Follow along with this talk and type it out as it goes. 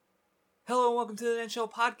and welcome to the Nen Show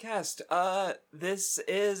podcast. This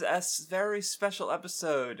is a very special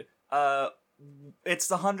episode. It's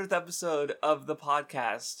the 100th episode of the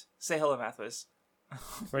podcast. Say hello, Mathis.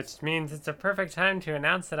 Which means it's a perfect time to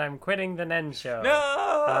announce that I'm quitting the Nen Show.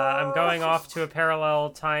 No! I'm going off to a parallel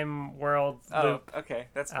time world loop. Oh, okay,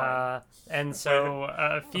 that's fine. And so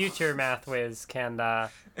a future math whiz can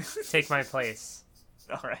take my place.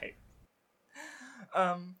 All right.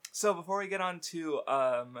 So before we get on to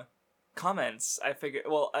comments, I figured.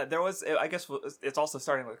 Well, there was. I guess it's also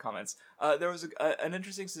starting with comments. There was an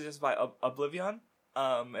interesting suggestion by Oblivion.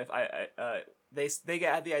 They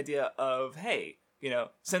had the idea of, hey,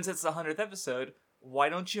 since it's the 100th episode, why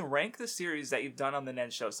don't you rank the series that you've done on the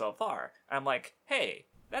Nen Show so far? And I'm like, hey,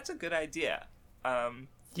 that's a good idea.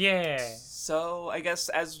 Yeah. So I guess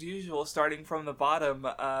as usual, starting from the bottom,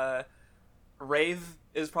 Rave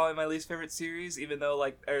is probably my least favorite series, even though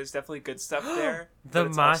there's definitely good stuff there. The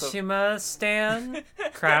Mashima Stan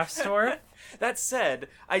Craftsdorf. That said,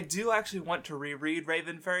 I do actually want to reread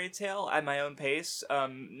Raven Fairy Tale at my own pace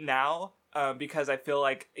now, because I feel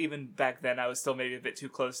like even back then I was still maybe a bit too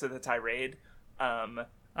close to the tirade.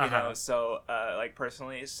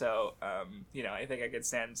 Personally, so I think I could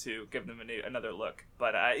stand to give them another look.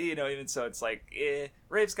 But even so, it's like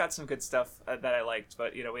Rave's got some good stuff that I liked.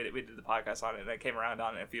 But we did the podcast on it, and I came around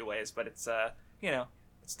on it in a few ways. But it's it's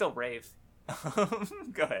still Rave.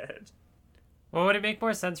 Go ahead. Well, would it make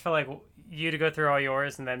more sense for you to go through all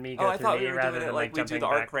yours and then me go through me rather than we do the back?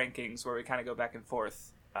 arc rankings where we kind of go back and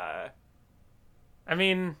forth. I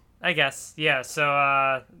mean, I guess, yeah.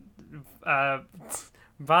 So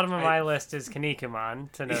bottom of my list is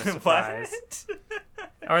Kinnikuman, to no surprise.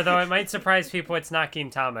 Although it might surprise people, it's not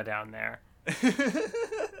Gintama down there.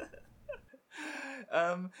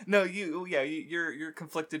 No, your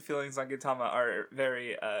conflicted feelings on Gintama are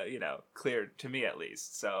very, clear to me at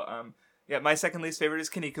least. So, my second least favorite is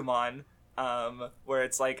Kinnikuman, where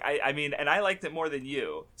it's like, I mean, and I liked it more than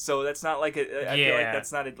you, so that's not like, I feel like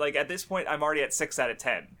that's not, at this point, I'm already at 6 out of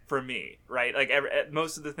 10 for me, right? Like,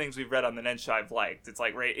 most of the things we've read on the Nen Show I've liked. It's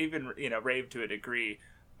like, even, Rave to a degree,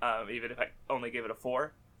 even if I only gave it a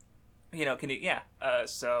 4.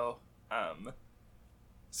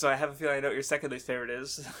 So I have a feeling I know what your second least favorite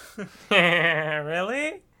is.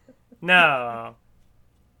 Really? No.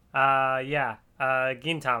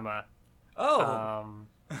 Gintama. Oh.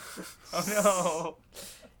 Oh no.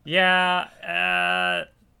 Yeah, I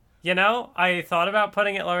thought about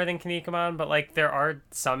putting it lower than Kinnikuman, but there are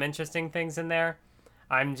some interesting things in there.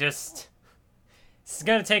 It's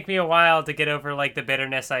gonna take me a while to get over the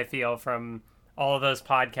bitterness I feel from all of those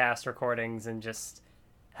podcast recordings and just.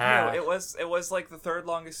 It was the third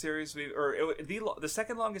longest series the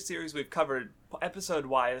second longest series we've covered episode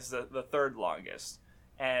wise, the third longest.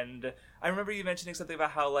 And I remember you mentioning something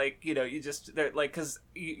about how you just because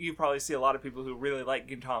you probably see a lot of people who really like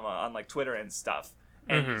Gintama on Twitter and stuff,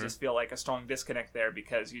 and you just feel a strong disconnect there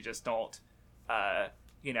because you just don't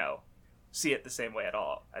see it the same way at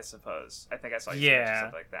all. I suppose I think I saw you say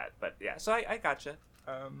something like that, but yeah. So I gotcha.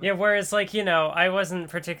 Whereas I wasn't a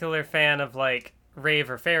particular fan of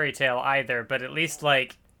Rave or Fairy Tale either, but at least I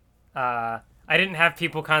didn't have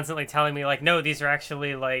people constantly telling me no, these are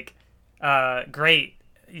actually great,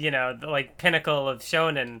 the pinnacle of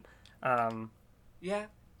shonen. Yeah.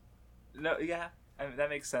 No, yeah. I mean, that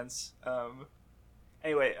makes sense.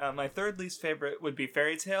 Anyway, my third least favorite would be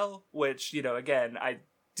Fairy Tale, which, again, I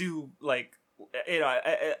do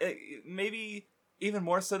maybe even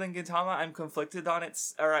more so than Gintama, I'm conflicted on it,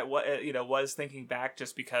 was thinking back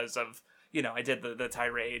just because of, I did the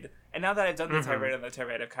tirade, and now that I've done the tirade on the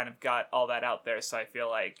tirade, I've kind of got all that out there, so I feel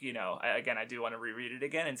I do want to reread it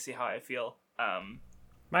again and see how I feel.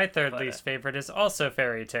 My third least favorite is also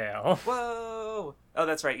Fairy Tale. Whoa! Oh,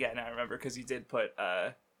 that's right, yeah, now I remember, because you did put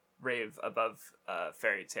Rave above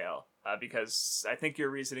Fairy Tale, because I think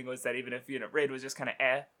your reasoning was that even if, Rave was just kind of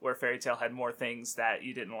where Fairy Tale had more things that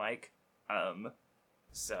you didn't like,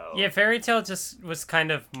 so... Yeah, Fairy Tale just was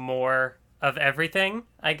kind of more of everything,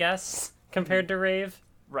 I guess, compared to Rave.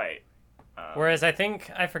 Right. Whereas I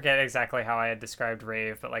forget exactly how I had described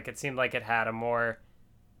Rave, but it seemed like it had a more...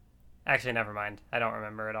 Actually, never mind. I don't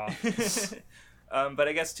remember at all. But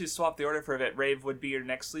I guess to swap the order for a bit, Rave would be your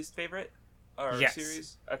next least favorite?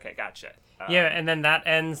 Series? Okay, gotcha. Yeah, and then that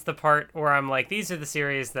ends the part where I'm these are the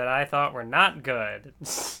series that I thought were not good.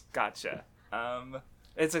 Gotcha.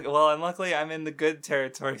 And luckily I'm in the good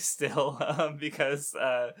territory still, because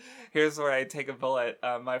here's where I take a bullet.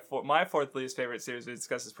 My fourth least favorite series we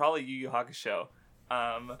discussed is probably Yu Yu Hakusho,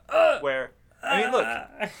 where, I mean, look,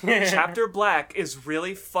 Chapter Black is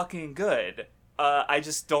really fucking good. I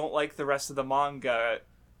just don't like the rest of the manga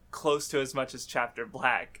close to as much as Chapter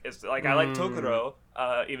Black. It's like I like Tokoro,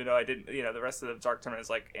 even though I didn't. The rest of the Dark Tournament is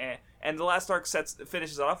like eh. And the last arc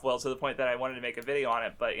finishes it off well to the point that I wanted to make a video on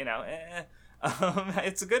it, but eh.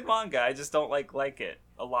 It's a good manga. I just don't like it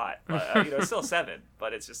a lot. But, it's still 7,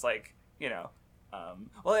 but it's just like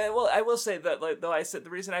well, I will say that though I said the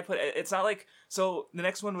reason I put it's not like so the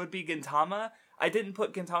next one would be Gintama. I didn't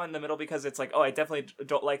put Gintama in the middle because it's like, oh, I definitely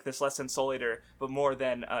don't like this less than Soul Eater, but more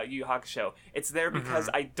than Yu Yu Hakusho. It's there because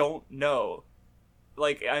I don't know.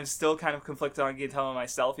 Like, I'm still kind of conflicted on Gintama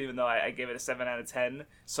myself, even though I gave it a 7 out of 10.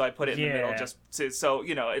 So I put it in the middle just to, so,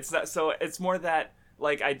 it's not, so it's more that,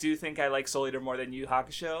 like, I do think I like Soul Eater more than Yu Yu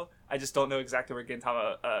Hakusho. I just don't know exactly where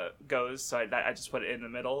Gintama goes, so I just put it in the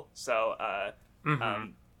middle. So,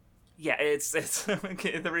 yeah, it's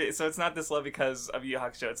okay, so it's not this low because of Yu Yu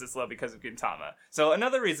Hakusho, it's this low because of Gintama. So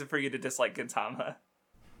another reason for you to dislike Gintama.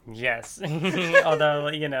 Yes. Although,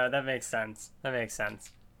 that makes sense.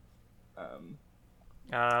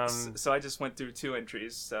 So I just went through 2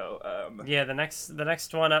 entries, so yeah, the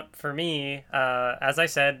next one up for me, as I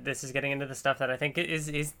said, this is getting into the stuff that I think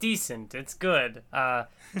is decent. It's good.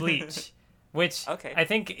 Bleach, which I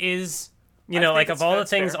think is like of all the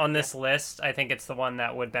things on this list, I think it's the one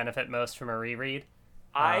that would benefit most from a reread.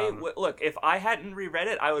 Look, if I hadn't reread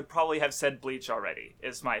it, I would probably have said Bleach already,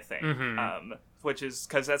 is my thing. Which is,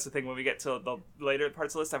 because that's the thing, when we get to the later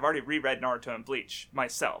parts of the list, I've already reread Naruto and Bleach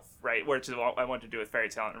myself, right? Which is what I want to do with Fairy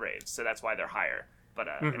Tail and Raves, so that's why they're higher. But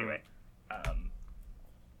anyway.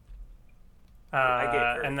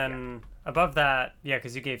 And then above that,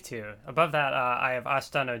 because you gave 2. Above that, I have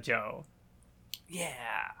Ashita no Joe.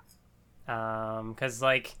 Yeah. Because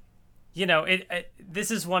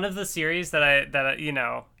this is one of the series that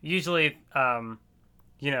usually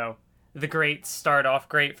the greats start off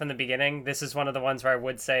great from the beginning. This is one of the ones where I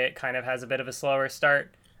would say it kind of has a bit of a slower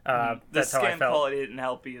start. That's how I felt. The scan quality didn't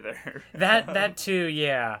help either. that too,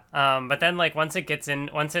 yeah. But then once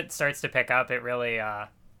it starts to pick up, it really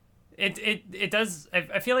it does.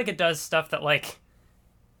 I feel like it does stuff that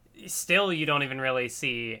still you don't even really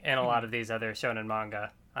see in a lot of these other shonen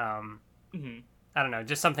manga. I don't know,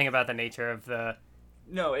 just something about the nature of the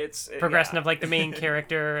progression of the main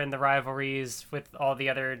character and the rivalries with all the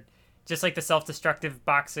other, just the self-destructive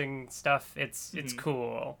boxing stuff. It's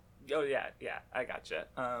cool. Oh yeah, I gotcha.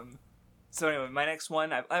 So anyway, my next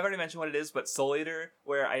one, I've already mentioned what it is, but Soul Eater,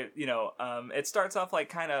 where it starts off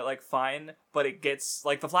kind of fine, but it gets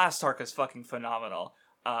the last arc is fucking phenomenal.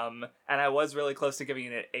 And I was really close to giving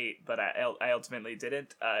it an 8, but I ultimately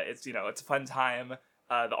didn't. It's it's a fun time.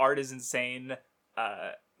 The art is insane.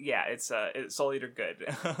 It's Soul Eater good.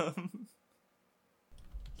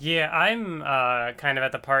 Yeah, I'm kind of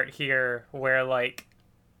at the part here where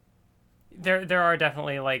there are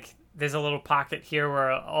definitely there's a little pocket here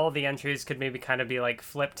where all the entries could maybe kind of be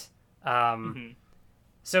flipped.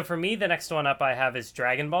 So for me, the next one up I have is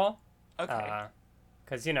Dragon Ball. Okay.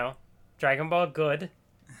 Because Dragon Ball good,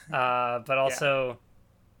 but also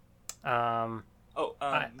I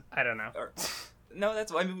don't know. No,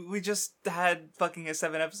 we just had fucking a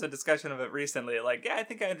 7-episode discussion of it recently. I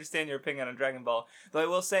think I understand your opinion on Dragon Ball. Though I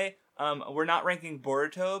will say, we're not ranking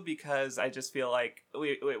Boruto because I just feel I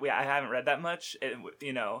haven't read that much, and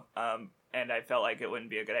I felt like it wouldn't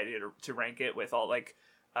be a good idea to rank it with all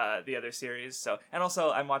the other series. So, and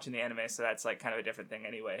also I'm watching the anime, so that's kind of a different thing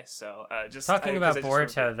anyway. So, just talking about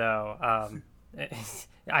Boruto though,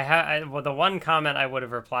 the one comment I would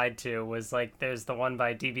have replied to was there's the one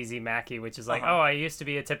by DBZ Maki, which is oh, I used to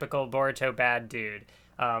be a typical Boruto bad dude.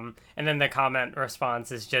 And then the comment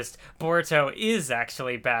response is just, Boruto is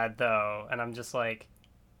actually bad though. And I'm just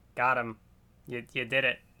got him. You did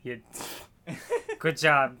it. Good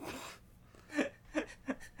job.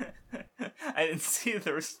 I didn't see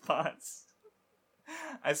the response.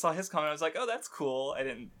 I saw his comment. I was oh, that's cool. I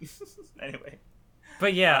didn't. Anyway.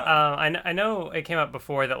 But yeah, I know it came up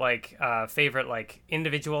before that favorite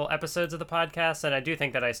individual episodes of the podcast, and I do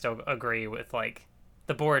think that I still agree with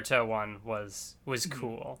the Boruto one was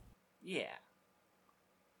cool. Yeah.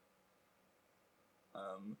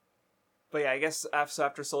 But yeah, I guess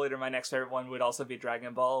after Soul Eater, my next favorite one would also be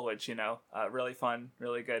Dragon Ball, which really fun,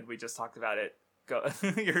 really good. We just talked about it. Go,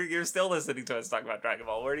 you're still listening to us talk about Dragon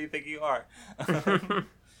Ball. Where do you think you are?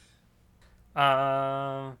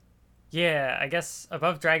 Yeah, I guess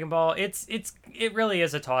above Dragon Ball, it really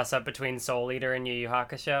is a toss up between Soul Eater and Yu Yu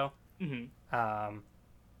Hakusho.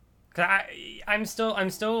 Cause I'm still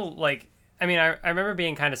I remember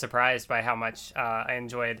being kind of surprised by how much I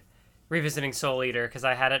enjoyed revisiting Soul Eater, because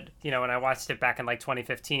I had it, when I watched it back in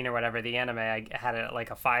 2015 or whatever, the anime, I had it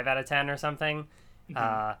at a 5 out of 10 or something.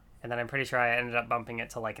 And then I'm pretty sure I ended up bumping it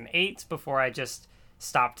to an 8 before I just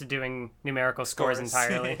stopped doing numerical scores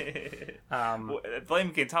entirely.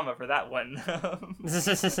 Blame Gintama for that one.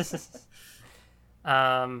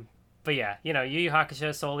 But yeah, Yu Yu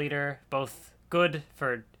Hakusho, Soul Eater, both good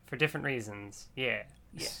for different reasons. Yeah.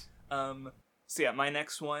 So yeah, my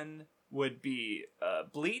next one would be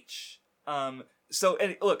Bleach. So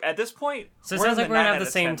and look, at this point, so it sounds like we're gonna have the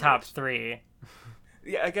same top 3.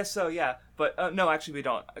 Yeah, I guess so. Yeah, but no, actually we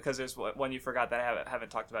don't, because there's one you forgot that I haven't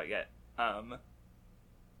talked about yet.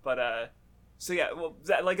 So yeah, well,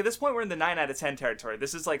 like at this point we're in the 9 out of 10 territory.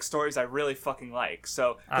 This is like stories I really fucking like.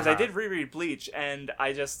 So because I did reread Bleach, and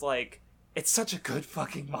I just like, it's such a good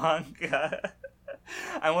fucking manga.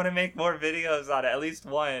 I want to make more videos on it, at least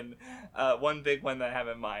one big one that I have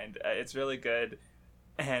in mind. It's really good.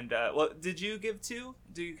 And well, did you give 2?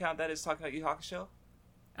 Do you count that as talking about Yu Yu Hakusho?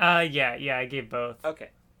 Yeah, I gave both.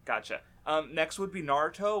 Okay, gotcha. Next would be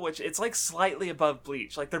Naruto, which it's like slightly above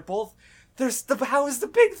Bleach. Like they're both. How is the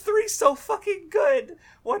big 3 so fucking good?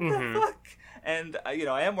 What the fuck? And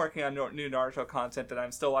I am working on new Naruto content, and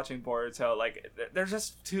I'm still watching Boruto. Like they're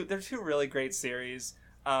two really great series.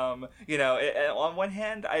 On one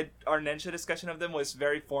hand, our Nensha discussion of them was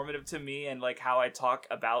very formative to me, and like how I talk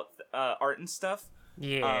about art and stuff.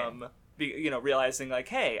 Yeah. Realizing like,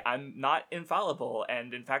 hey, I'm not infallible,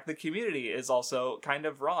 and in fact the community is also kind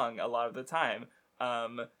of wrong a lot of the time.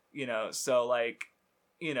 So like,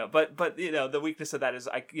 but the weakness of that is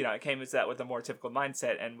I came into that with a more typical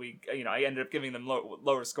mindset, and I ended up giving them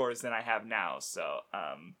lower scores than I have now. So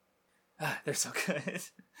they're so good.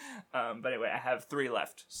 But anyway, I have 3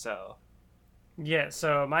 left. So yeah,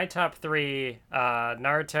 so my top 3,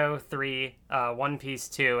 Naruto 3, One Piece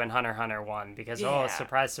 2, and Hunter x Hunter 1. Because,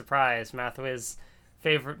 surprise, surprise, Mathwiz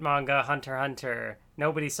favorite manga, Hunter x Hunter.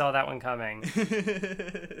 Nobody saw that one coming.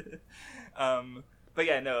 But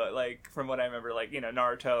yeah, no, like, from what I remember, like,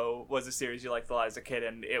 Naruto was a series you liked a lot as a kid,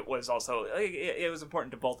 and it was also, like, it was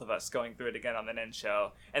important to both of us going through it again on the Nen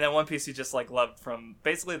show. And then One Piece you just, like, loved from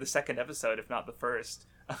basically the second episode, if not the first.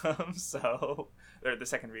 Or the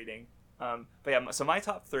second reading. But yeah, so my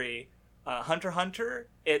top 3, Hunter x Hunter,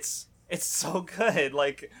 it's so good.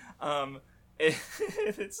 Like, it's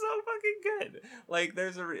so fucking good. Like,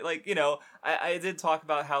 there's I did talk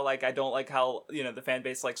about how, like, I don't like how, the fan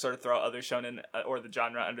base, like, sort of throw other shonen or the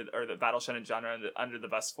genre or the battle shonen genre under the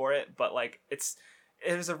bus for it. But, like,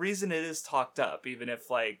 there's a reason it is talked up, even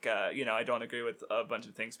if, like, I don't agree with a bunch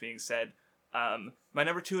of things being said. My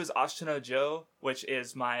number 2 is Ashita Joe, which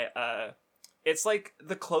is my, it's like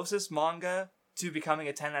the closest manga to becoming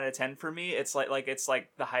a 10 out of 10 for me. It's like it's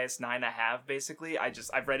like the highest 9 I have, basically.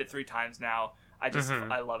 I've read it 3 times now. I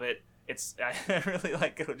love it. I really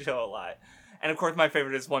like Gojo a lot. And of course my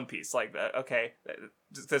favorite is One Piece. Like, okay,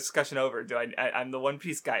 discussion over. I'm the One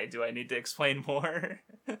Piece guy. Do I need to explain more?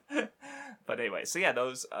 But anyway, so yeah,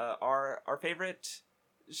 those are our favorite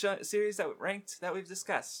series that we've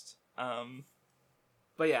discussed.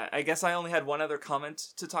 But yeah, I guess I only had one other comment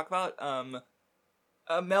to talk about.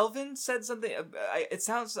 Melvin said something. It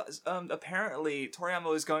sounds apparently Toriyama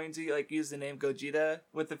was going to like use the name Gogeta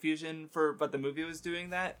with the fusion but the movie was doing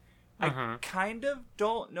that. I kind of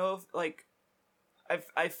don't know if like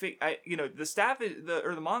the staff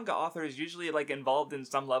the manga author is usually like involved in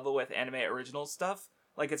some level with anime original stuff.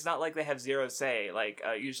 Like, it's not like they have zero say. Like,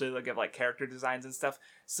 usually they'll give, like, character designs and stuff.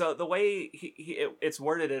 So the way it's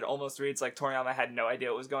worded, it almost reads like Toriyama had no idea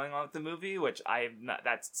what was going on with the movie, which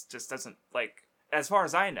that just doesn't, like, as far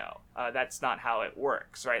as I know, that's not how it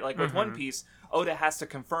works, right? Like, with One Piece, Oda has to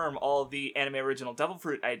confirm all the anime original Devil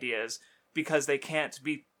Fruit ideas because they can't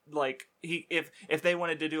be, like, if they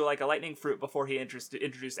wanted to do, like, a lightning fruit before he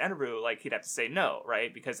introduced Eneru, like, he'd have to say no,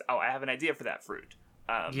 right? Because, I have an idea for that fruit.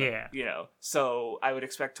 So I would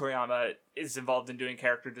expect Toriyama is involved in doing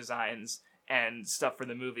character designs and stuff for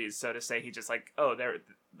the movies. So to say he just like, they're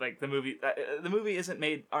like the movie isn't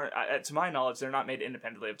made, to my knowledge, they're not made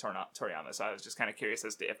independently of Toriyama. So I was just kind of curious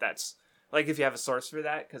as to if that's like, if you have a source for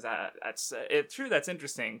that, because that's true. That's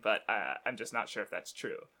interesting, but I'm just not sure if that's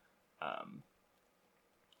true.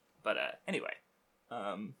 Anyway,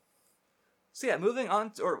 so yeah, moving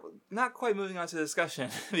on, or not quite moving on to the discussion,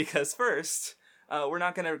 because first. We're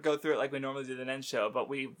not going to go through it like we normally do the Nen show, but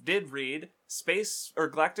we did read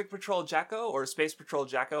Galactic Patrol Jacko, or Space Patrol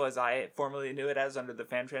Jacko, as I formerly knew it as under the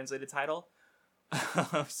fan-translated title.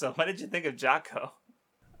 So what did you think of Jacko?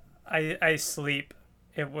 I sleep.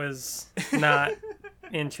 It was not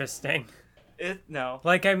interesting. No.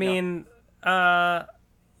 Like, I mean, Tights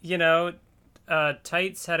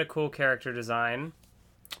had a cool character design.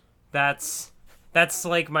 That's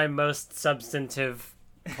like my most substantive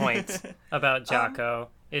point about Jacko.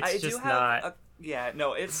 It's just not. Yeah,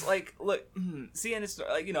 no, it's like, look, see, and it's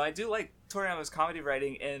like, I do like Toriyama's comedy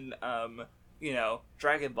writing in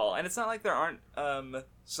Dragon Ball, and it's not like there aren't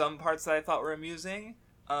some parts that I thought were amusing.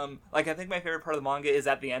 Like, I think my favorite part of the manga is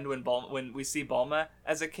at the end when we see Bulma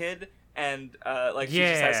as a kid, and she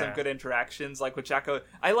just has some good interactions, like with Jacko.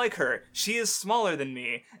 I like her. She is smaller than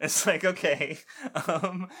me. It's like, okay,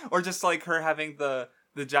 or just like her having the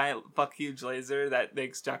giant fuck huge laser that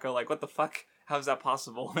makes Jacko like, what the fuck? How's that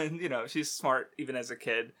possible? And she's smart even as a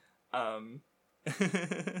kid. Seeing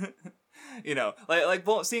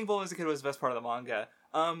Bulma as a kid was the best part of the manga.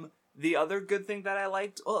 The other good thing that I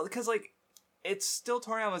liked, well, because like it's still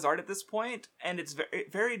Toriyama's art at this point, and it's very,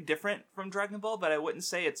 very different from Dragon Ball, but I wouldn't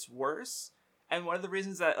say it's worse. And one of the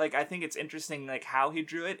reasons that like I think it's interesting, like how he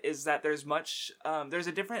drew it, is that there's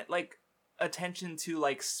a different like attention to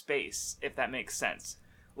like space, if that makes sense.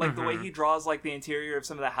 Like the way he draws like the interior of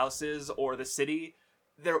some of the houses or the city,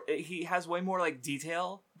 he has way more like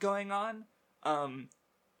detail going on.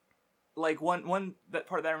 Like one that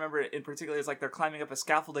part that I remember in particular is like they're climbing up a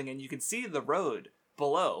scaffolding and you can see the road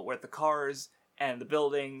below with the cars and the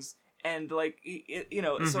buildings, and like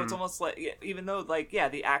so it's almost like, even though like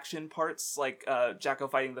the action parts like Jacko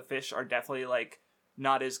fighting the fish are definitely like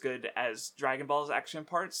not as good as Dragon Ball's action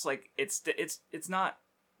parts, like it's not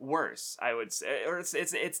worse, I would say, or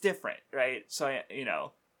it's different, right? So I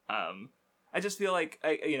just feel like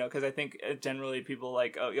because I think generally people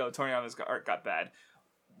like, oh, Toriyama's art got bad.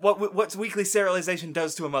 What's weekly serialization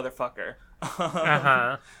does to a motherfucker.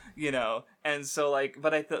 And so like,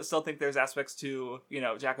 but I still think there's aspects to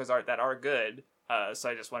Jacko's art that are good. So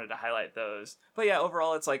I just wanted to highlight those. But yeah,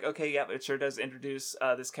 overall it's like, okay, it sure does introduce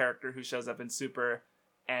this character who shows up in Super,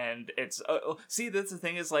 and it's see, that's the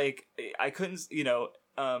thing, is like I couldn't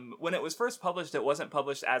when it was first published, it wasn't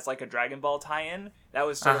published as like a Dragon Ball tie-in. That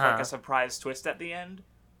was sort of like a surprise twist at the end.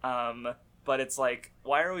 But it's like,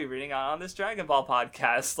 why are we reading on this Dragon Ball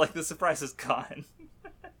podcast? Like, the surprise is gone.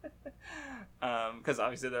 Because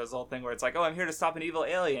obviously there's a whole thing where it's like, oh, I'm here to stop an evil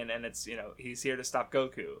alien, and it's, he's here to stop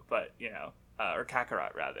Goku, but, or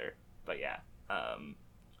Kakarot, rather. But yeah.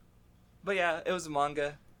 It was a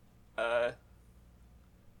manga.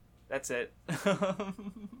 That's it. Alright,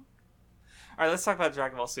 let's talk about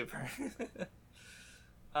Dragon Ball Super.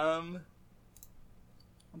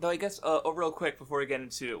 Though I guess, real quick before we get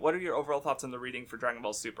into, what are your overall thoughts on the reading for Dragon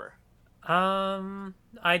Ball Super?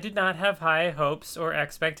 I did not have high hopes or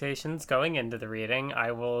expectations going into the reading.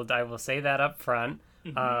 I will say that up front.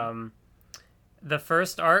 The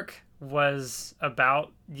first arc was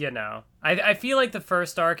about, I feel like the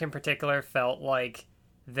first arc in particular felt like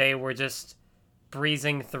they were just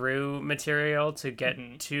breezing through material to get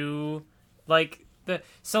to like the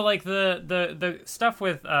stuff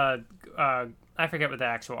with I forget what the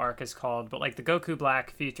actual arc is called, but like the Goku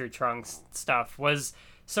Black Future Trunks stuff was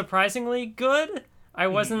surprisingly good. I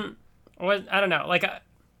don't know, like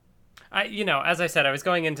I as I said, I was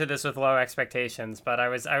going into this with low expectations, but I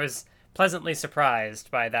was pleasantly surprised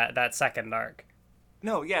by that second arc.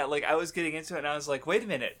 No, yeah, like I was getting into it and I was like, wait a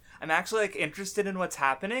minute, I'm actually like interested in what's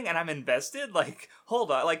happening and I'm invested. Like, hold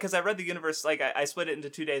on, like, because I read the universe, like I split it into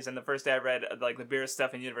 2 days, and the first day I read like the Beerus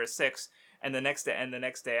stuff in Universe 6, and the next day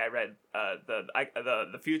I read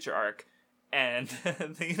the Future arc, and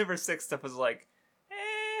the Universe 6 stuff was like,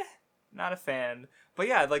 not a fan. But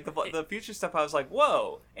yeah, like the Future stuff, I was like,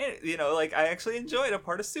 whoa, like I actually enjoyed a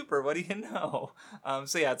part of Super. What do you know?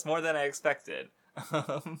 So yeah, it's more than I expected.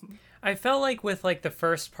 I felt like with like the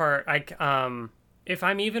first part, if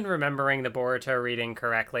I'm even remembering the Boruto reading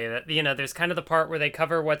correctly, that there's kind of the part where they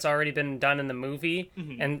cover what's already been done in the movie,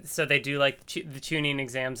 and so they do like the tuning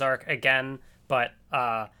exams arc again, but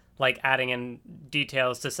like adding in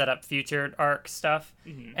details to set up future arc stuff,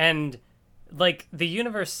 and like the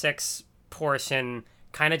Universe 6 portion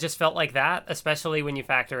kind of just felt like that, especially when you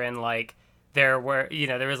factor in like there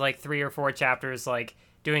was like 3 or 4 chapters like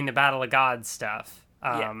doing the Battle of Gods stuff,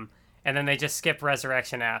 and then they just skip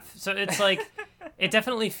Resurrection F. So it's like it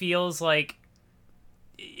definitely feels like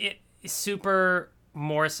it super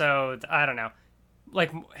more so. I don't know,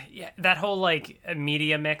 like that whole like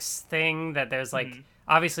media mix thing that there's like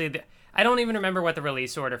obviously I don't even remember what the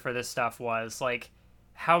release order for this stuff was. Like,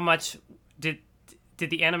 how much did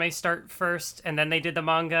the anime start first, and then they did the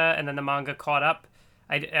manga, and then the manga caught up?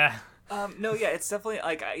 No, yeah, it's definitely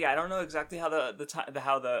like, I don't know exactly how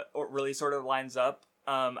the release order lines up.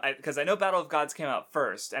 Because I know Battle of Gods came out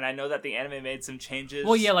first, and I know that the anime made some changes.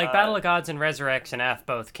 Well, yeah, like Battle of Gods and Resurrection F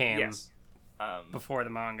both came before the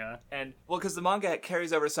manga, and because the manga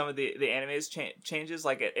carries over some of the anime's changes,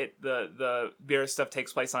 like the Beerus stuff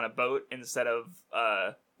takes place on a boat instead of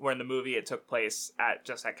where in the movie it took place at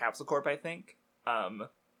Capsule Corp, I think.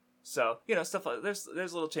 So, stuff like there's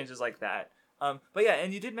little changes like that. But yeah,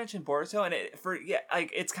 and you did mention Boruto, and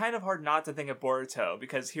it's kind of hard not to think of Boruto,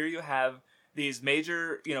 because here you have these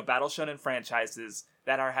major, battle shonen franchises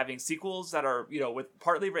that are having sequels that are, with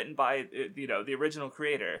partly written by, the original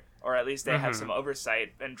creator, or at least they have some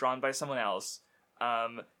oversight and drawn by someone else.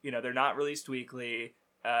 They're not released weekly.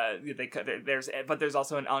 There's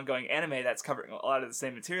also an ongoing anime that's covering a lot of the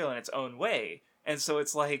same material in its own way, and so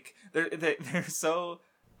it's like they're so.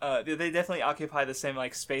 They definitely occupy the same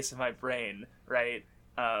space in my brain, right?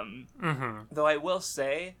 Though I will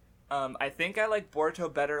say, I think I like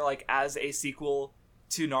Boruto better as a sequel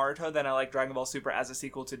to Naruto than I like Dragon Ball Super as a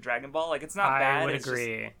sequel to Dragon Ball. It's not bad. I would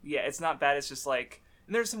agree. It's not bad. It's just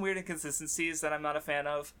there's some weird inconsistencies that I'm not a fan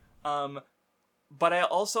of. But I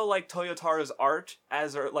also like Toyotaro's art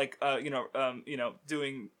as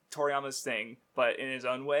doing Toriyama's thing, but in his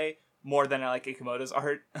own way, more than I like Ikemoto's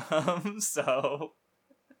art. Though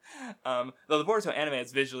the Boruto anime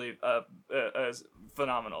is visually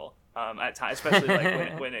phenomenal at times, especially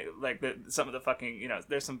when it some of the fucking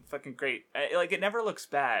there's some fucking great it never looks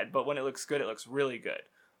bad, but when it looks good, it looks really good.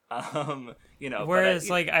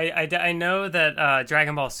 Whereas I know that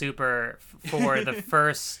Dragon Ball Super for the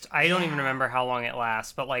first I don't even remember how long it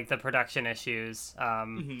lasts, but the production issues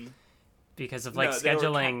because of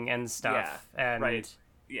scheduling and stuff and right.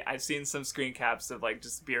 Yeah, I've seen some screen caps of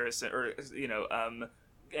just Beerus or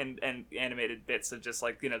and animated bits of just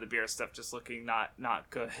the Beerus stuff just looking not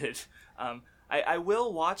good. I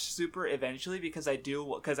will watch Super eventually because I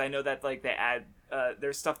know that they add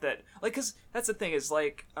there's stuff that because that's the thing is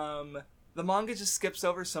the manga just skips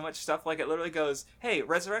over so much stuff. It literally goes, hey,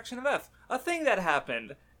 Resurrection of F, a thing that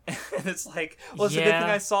happened. And it's well, it's a good thing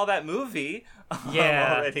I saw that movie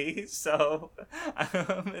already. So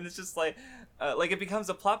and it's just it becomes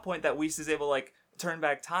a plot point that Whis is able to turn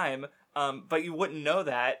back time. But you wouldn't know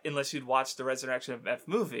that unless you'd watched the Resurrection of F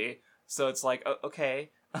movie. So it's okay.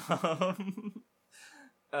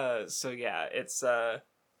 So yeah, it's at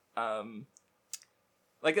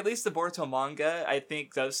least the Boruto manga I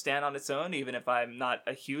think does stand on its own, even if I'm not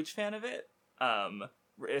a huge fan of it. But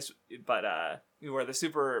where the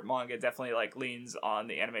Super manga definitely leans on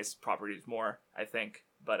the anime properties more, I think.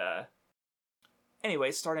 But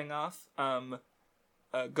anyway, starting off,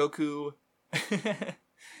 Goku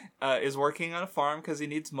is working on a farm because he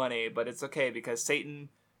needs money, but it's okay because Satan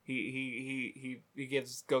he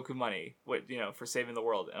gives Goku money, for saving the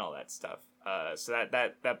world and all that stuff. So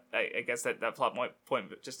that I guess that plot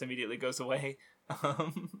point just immediately goes away.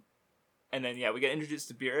 And then we get introduced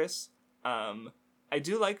to Beerus. I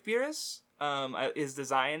do like Beerus. His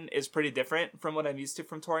design is pretty different from what I'm used to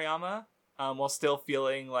from Toriyama. While still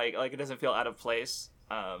feeling like it doesn't feel out of place.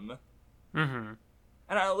 And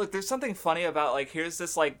look, there's something funny about here's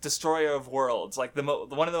this destroyer of worlds, one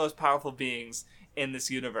of the most powerful beings in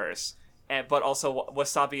this universe, but also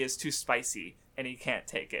wasabi is too spicy and he can't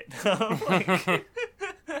take it.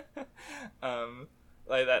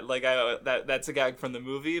 That's a gag from the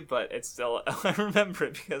movie, but it's still I remember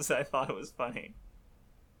it because I thought it was funny.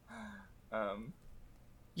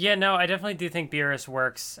 Yeah, no, I definitely do think Beerus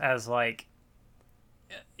works as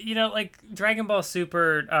Dragon Ball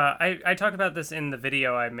Super. I talked about this in the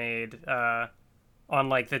video I made on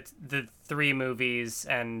the 3 movies,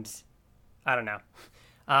 and I don't know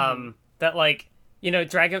that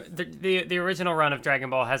the original run of Dragon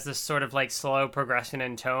Ball has this sort of slow progression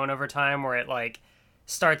in tone over time, where it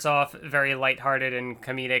starts off very lighthearted and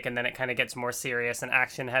comedic, and then it kind of gets more serious and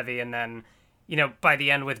action heavy, and then by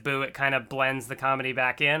the end with Boo, it kind of blends the comedy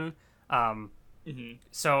back in.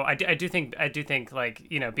 So I do think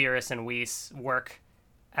Beerus and Whis work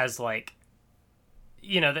as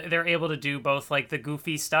they're able to do both the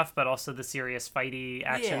goofy stuff but also the serious fighty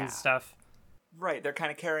action stuff. Right, they're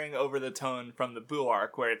kind of carrying over the tone from the Boo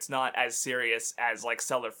arc, where it's not as serious as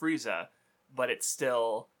Stellar Frieza, but it's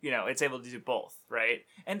still it's able to do both, right?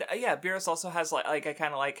 And Beerus also has I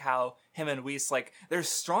kind of like how him and Whis they're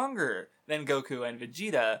stronger than Goku and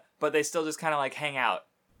Vegeta, but they still just kind of hang out.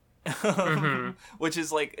 Which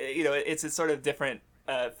is it's a sort of different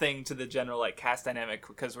thing to the general cast dynamic,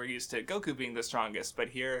 because we're used to Goku being the strongest, but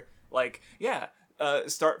here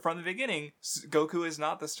start from the beginning, Goku is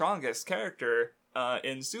not the strongest character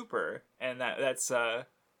in Super, and that's and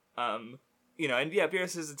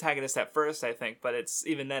Beerus is antagonist at first, I think, but it's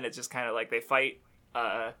even then it's just kind of they fight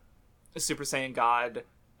a Super Saiyan God,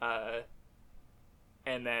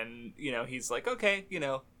 and then he's okay,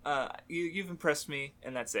 you've impressed me,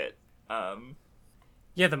 and that's it.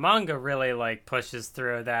 Yeah, the manga really pushes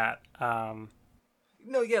through that.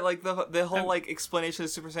 No, yeah, like the whole like explanation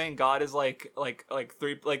of Super Saiyan God is like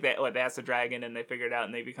three, like they asked the dragon and they figure it out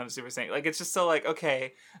and they become Super Saiyan. Like it's just so like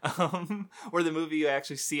okay, where the movie you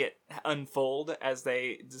actually see it unfold as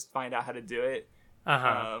they just find out how to do it.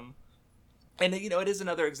 And you know, it is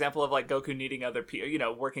another example of like Goku needing other people, you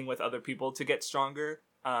know, working with other people to get stronger.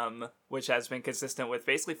 Which has been consistent with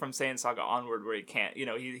basically from Saiyan Saga onward, where he can't, you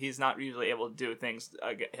know, he's not usually able to do things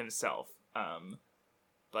himself.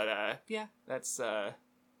 But yeah, that's yeah.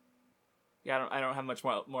 I don't have much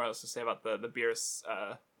more else to say about the Beerus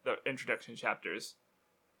the introduction chapters.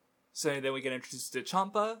 So then we get introduced to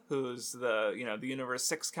Champa, who's the Universe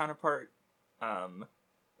 6 counterpart.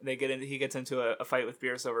 He gets into a fight with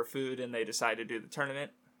Beerus over food, and they decide to do the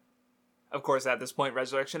tournament. Of course, at this point,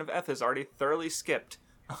 Resurrection of F is already thoroughly skipped.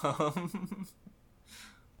 Oh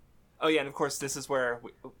yeah, and of course this is where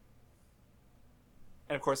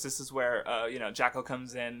Jacko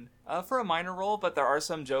comes in for a minor role, but there are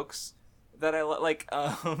some jokes that I like.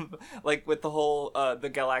 Like with the whole the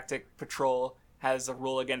Galactic Patrol has a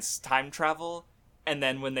rule against time travel, and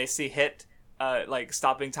then when they see Hit like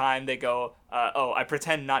stopping time, they go, "Oh, I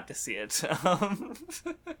pretend not to see it,"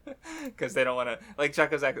 because they don't want to. Like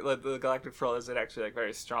Jacko's the Galactic Patrol isn't actually like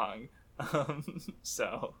very strong.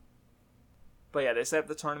 So, but yeah, they set up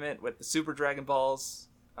the tournament with the Super Dragon Balls,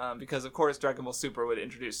 because of course Dragon Ball Super would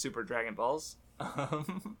introduce Super Dragon Balls. But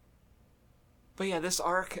yeah, this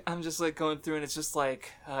arc, I'm just like going through and it's just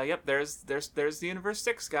like, yep, there's the Universe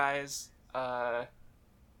 6 guys.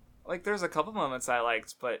 Like there's a couple moments I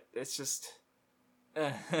liked, but it's just,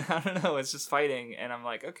 I don't know, it's just fighting, and I'm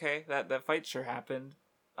like, okay, that fight sure happened.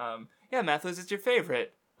 Yeah, Mathos, it's your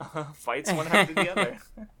favorite. Fights one after the other.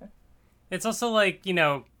 It's also like, you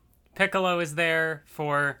know, Piccolo is there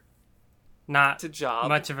for not to job.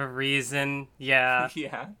 Much of a reason. Yeah.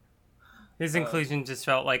 Yeah. His inclusion just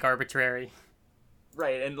felt like arbitrary.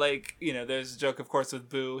 Right, and like, you know, there's a joke, of course, with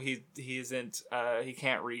Boo. He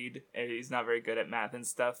can't read, and he's not very good at math and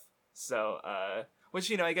stuff. So, which,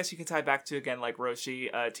 you know, I guess you can tie back to, again, like Roshi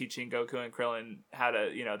teaching Goku and Krillin how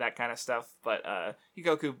to, you know, that kind of stuff. But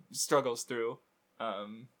Goku struggles through.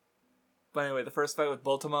 But anyway, the first fight with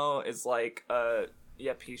Bultamo is like,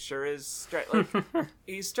 yep, he sure is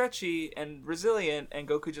he's stretchy and resilient, and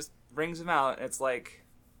Goku just brings him out, and it's like,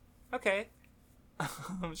 okay,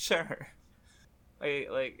 sure.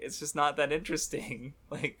 Like it's just not that interesting.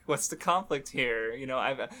 Like, what's the conflict here? You know,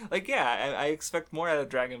 I expect more out of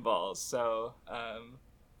Dragon Balls. So,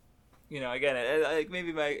 you know, again,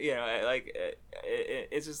 maybe my, you know,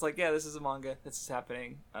 it's just like, yeah, this is a manga. This is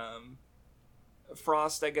happening.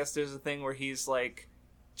 Frost, I guess there's a thing where he's like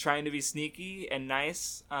trying to be sneaky and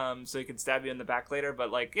nice, so he can stab you in the back later.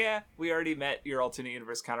 But like, yeah, we already met your alternate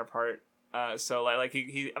universe counterpart. So like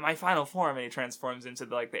he my final form, and he transforms into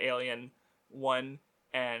the alien one,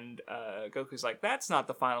 and Goku's like, that's not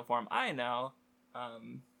the final form, I know.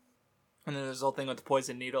 And then there's the whole thing with the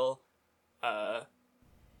poison needle.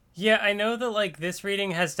 Yeah, I know that like this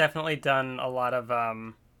reading has definitely done a lot of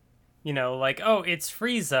you know, like, oh, it's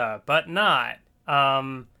Frieza, but not.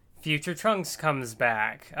 Future Trunks comes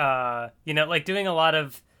back. You know, like doing a lot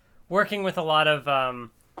of working with a lot of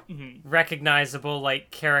recognizable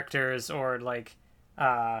like characters or like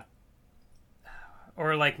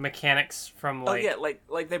mechanics from like, oh yeah,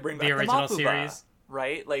 like they bring back the original Mapuba, series,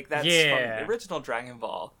 right? Like that's from the original Dragon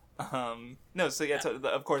Ball. No, so yeah, so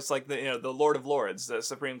of course, like the Lord of Lords, the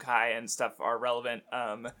Supreme Kai and stuff are relevant.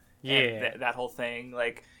 Yeah, that whole thing,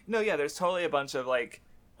 like, no, yeah, there's totally a bunch of like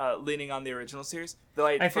leaning on the original series. Though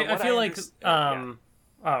I feel like oh,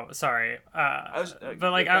 sorry.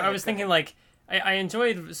 I was thinking like I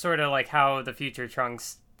enjoyed sort of like how the Future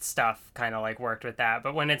Trunks stuff kind of like worked with that,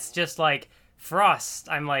 but when it's just like Frost,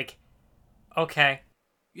 I'm like, okay,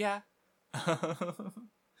 yeah. Oh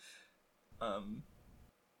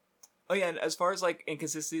yeah, and as far as like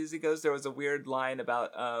inconsistency goes, there was a weird line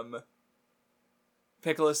about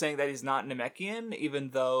Piccolo saying that he's not Namekian, even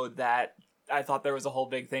though that I thought there was a whole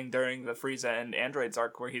big thing during the Frieza and Androids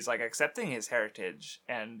arc where he's like accepting his heritage,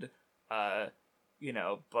 and you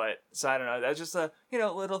know, but so I don't know, that's just a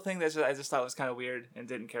little thing that I just thought was kind of weird and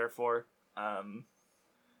didn't care for.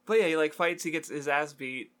 But yeah, he like fights, he gets his ass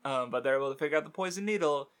beat, but they're able to figure out the poison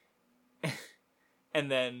needle. And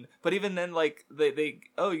then, but even then, like, they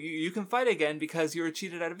you can fight again because you were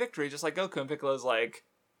cheated out of victory, just like Goku. And Piccolo's like,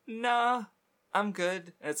 nah, I'm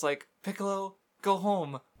good. And it's like, Piccolo, go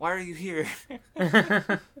home. Why are you here?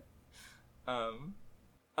 The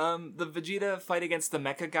Vegeta fight against the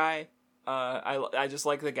Mecha guy, I just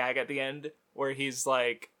like the gag at the end where he's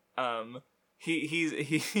like,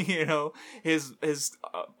 he you know, his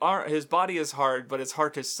body is hard, but his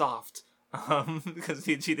heart is soft. because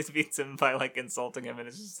Vegeta beats him by like insulting him, and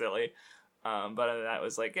it's just silly. But other than that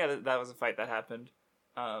was like, yeah, that was a fight that happened.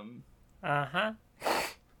 Uh-huh.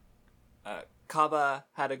 Kaba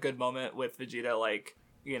had a good moment with Vegeta, like,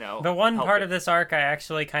 the one part of this arc I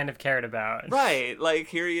actually kind of cared about. Right, like,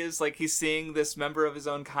 here he is, like, he's seeing this member of his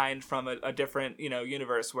own kind from a different,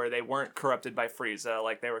 universe where they weren't corrupted by Frieza,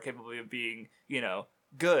 like, they were capable of being,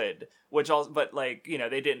 good, which also, but, like,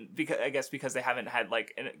 they didn't, because they haven't had,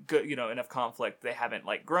 like, good, enough conflict, they haven't,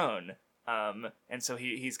 like, grown, and so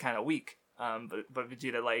he's kind of weak. But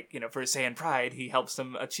Vegeta, like, for his Saiyan pride, he helps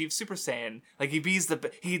them achieve Super Saiyan. Like,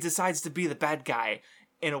 he decides to be the bad guy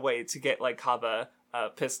in a way to get, like, Kaba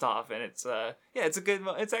pissed off, and it's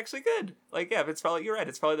it's actually good. Like, yeah, you're right,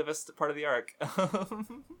 it's probably the best part of the arc.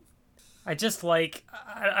 I just like,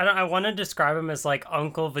 I want to describe him as like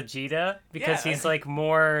Uncle Vegeta, because he's like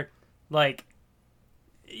more like,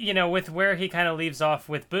 with where he kind of leaves off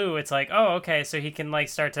with Boo, it's like, oh, okay, so he can like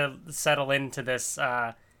start to settle into this,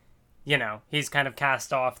 he's kind of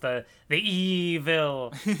cast off the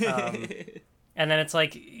evil, and then it's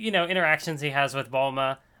like, interactions he has with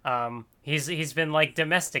Bulma. He's been like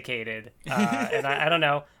domesticated, and I don't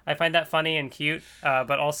know. I find that funny and cute,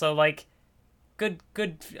 but also like good.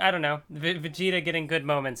 I don't know. Vegeta getting good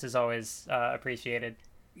moments is always appreciated.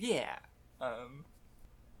 Yeah.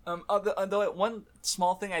 Although one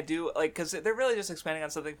small thing I do like, because they're really just expanding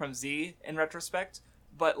on something from Z in retrospect.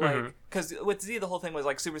 But like, because with Z the whole thing was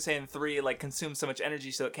like Super Saiyan 3 like consumes so much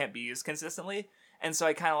energy so it can't be used consistently, and so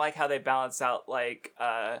I kind of like how they balance out like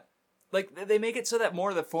they make it so that more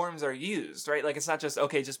of the forms are used, right? Like, it's not just,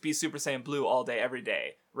 okay, just be Super Saiyan Blue all day, every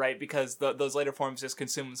day, right? Because those later forms just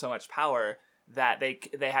consume so much power that they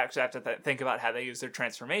actually have to think about how they use their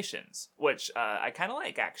transformations, which I kind of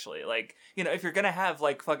like, actually. Like, if you're gonna have,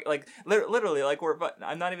 like, literally, like,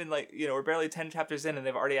 I'm not even, like, we're barely 10 chapters in, and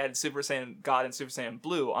they've already added Super Saiyan God and Super Saiyan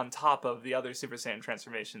Blue on top of the other Super Saiyan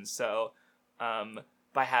transformations, so,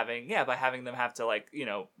 by having them have to, like,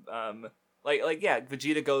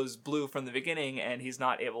 Vegeta goes blue from the beginning, and he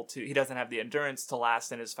doesn't have the endurance to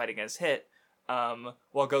last in his fight against Hit,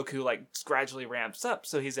 while Goku, like, gradually ramps up,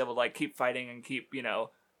 so he's able to, like, keep fighting and keep,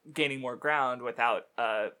 gaining more ground without,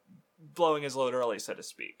 blowing his load early, so to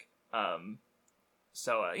speak.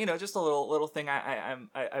 So, just a little thing I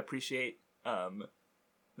appreciate,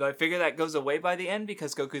 though I figure that goes away by the end,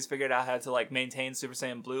 because Goku's figured out how to, like, maintain Super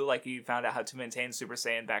Saiyan Blue, like he found out how to maintain Super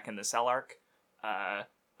Saiyan back in the Cell arc,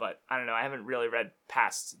 but I don't know, I haven't really read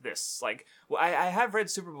past this. Like, well, I have read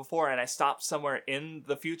Super before, and I stopped somewhere in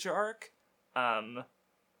the Future arc.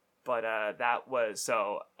 But that was,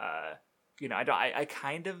 so, I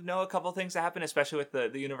kind of know a couple things that happen, especially with the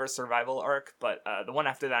Universe Survival arc, but the one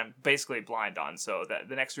after that I'm basically blind on, so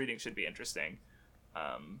the next reading should be interesting.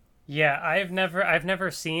 Yeah, I've never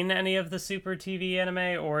seen any of the Super TV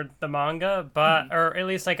anime or the manga, but, or at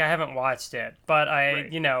least, like, I haven't watched it, but I,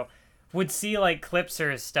 would see, like, clips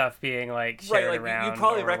or stuff being, like, shared around. You'd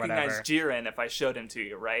probably recognize Jiren if I showed him to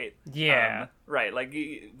you, right? Yeah. Right, like,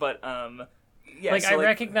 but, yeah. Like, so, I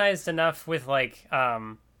recognized enough with, like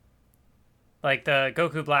the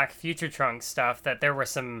Goku Black Future Trunks stuff that there were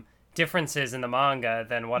some differences in the manga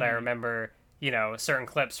than what I remember, certain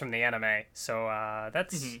clips from the anime. So,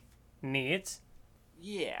 that's neat.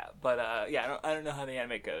 Yeah, but, I don't know how the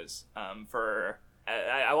anime goes,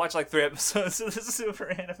 I watched like 3 episodes of the Super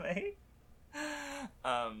anime.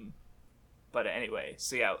 But anyway,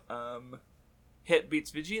 so yeah, Hit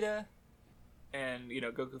beats Vegeta, and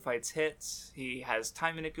Goku fights Hit. He has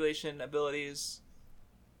time manipulation abilities.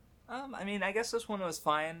 I mean, I guess this one was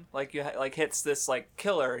fine. Like, Hit's this like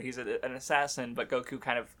killer. He's an assassin, but Goku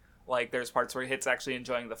kind of like, there's parts where Hit's actually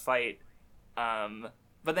enjoying the fight.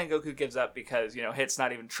 But then Goku gives up because Hit's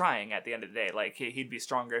not even trying at the end of the day. Like, he'd be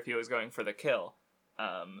stronger if he was going for the kill.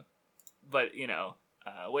 But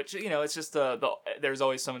which it's just the there's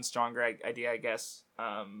always someone stronger idea, I guess.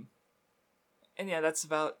 And yeah, that's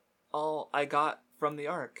about all I got from the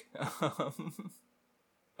arc.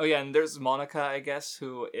 Oh yeah, and there's Monica, I guess,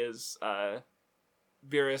 who is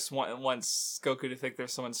Beerus wants Goku to think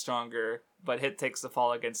there's someone stronger, but Hit takes the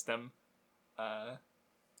fall against them.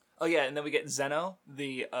 Oh yeah, and then we get Zeno,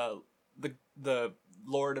 the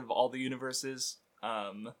Lord of all the universes,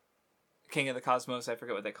 King of the Cosmos, I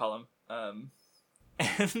forget what they call him.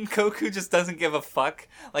 And Goku just doesn't give a fuck.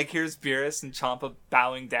 Like, here's Beerus and Champa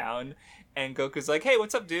bowing down, and Goku's like, hey,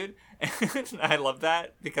 what's up, dude? And I love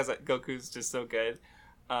that, because Goku's just so good.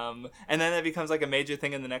 And then it becomes like a major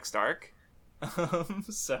thing in the next arc.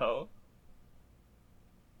 So...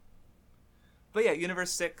 But yeah,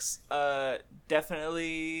 Universe 6,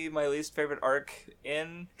 definitely my least favorite arc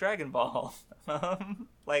in Dragon Ball.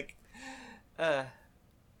 Like, uh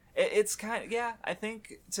it's kind of, yeah, I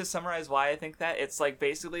think to summarize why I think that, it's like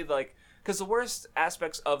basically like, because the worst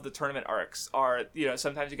aspects of the tournament arcs are,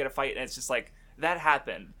 sometimes you get a fight and it's just like, that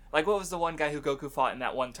happened. Like, what was the one guy who Goku fought in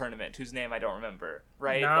that one tournament whose name I don't remember,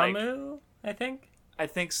 right? Namu, I think. I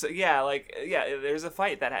think so. Yeah, like, yeah, there's a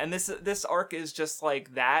fight that, and this arc is just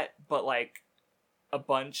like that, but like a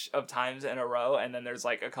bunch of times in a row, and then there's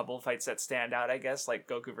like a couple of fights that stand out, I guess, like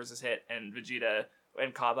Goku versus Hit and Vegeta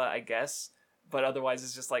and Kaba, I guess. But otherwise,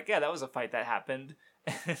 it's just like, yeah, that was a fight that happened.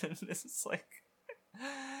 And this is like,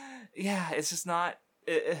 yeah, it's just not.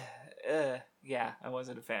 Yeah, I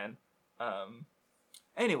wasn't a fan.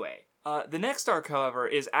 Anyway, the next arc, however,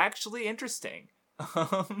 is actually interesting.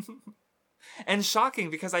 And shocking,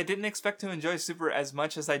 because I didn't expect to enjoy Super as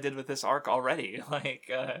much as I did with this arc already. Like,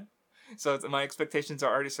 so my expectations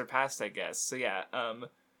are already surpassed, I guess. So yeah,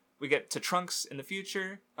 we get to Trunks in the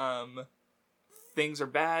future. Things are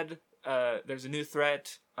bad. There's a new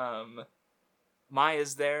threat. Mai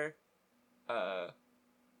is there.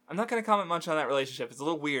 I'm not gonna comment much on that relationship. It's a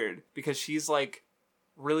little weird because she's like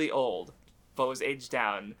really old, but was aged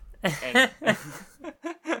down, and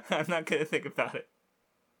I'm not gonna think about it.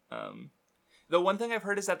 The one thing I've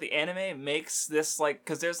heard is that the anime makes this like,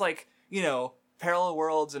 because there's like, parallel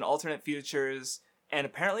worlds and alternate futures, and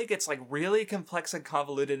apparently it gets like really complex and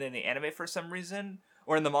convoluted in the anime for some reason.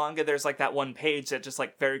 Or in the manga, there's like that one page that just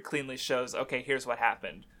like very cleanly shows, okay, here's what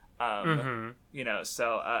happened. So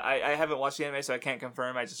I haven't watched the anime, so I can't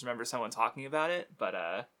confirm. I just remember someone talking about it, but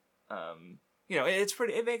it's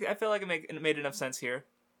pretty. I feel like it made enough sense here.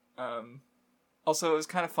 Also, it was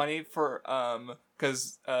kind of funny for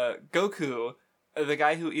because Goku, the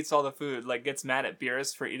guy who eats all the food, like gets mad at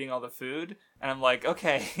Beerus for eating all the food, and I'm like,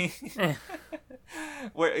 okay,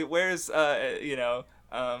 where's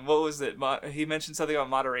what was it? He mentioned something about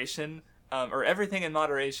moderation, or everything in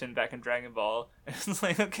moderation back in Dragon Ball. It's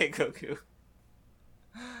like, okay, Goku.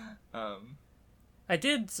 I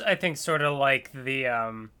think, sort of like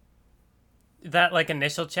the that like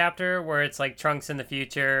initial chapter where it's like Trunks in the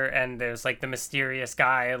future and there's like the mysterious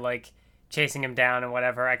guy like chasing him down and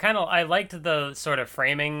whatever. I liked the sort of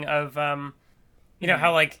framing of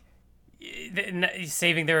how like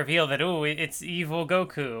saving the reveal that it's evil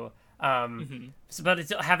Goku. But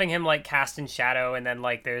it's having him like cast in shadow, and then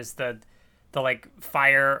like there's the like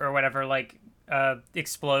fire or whatever like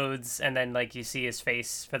explodes, and then like you see his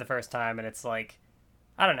face for the first time, and it's like,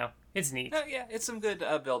 I don't know, it's neat. Yeah, it's some good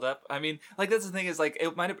build up. I mean, like that's the thing is like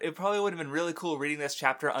it probably would have been really cool reading this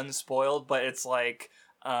chapter unspoiled, but it's like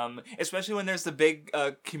especially when there's the big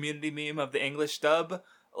community meme of the English dub,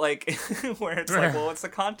 like where it's like, well, what's the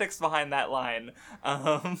context behind that line?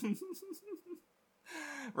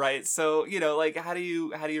 Right, so like how do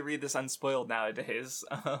you read this unspoiled nowadays?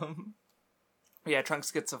 Yeah,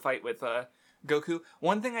 Trunks gets a fight with Goku.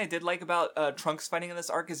 One thing I did like about Trunks fighting in this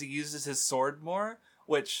arc is he uses his sword more,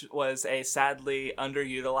 which was a sadly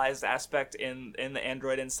underutilized aspect in the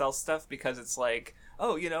Android Incel stuff, because it's like,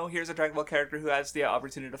 oh, here's a Dragon Ball character who has the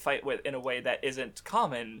opportunity to fight with in a way that isn't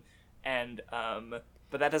common, and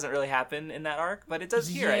but that doesn't really happen in that arc, but it does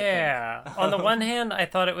here, yeah. I think. On the one hand, I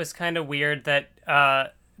thought it was kind of weird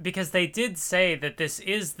that, because they did say that this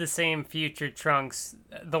is the same future Trunks,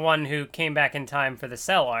 the one who came back in time for the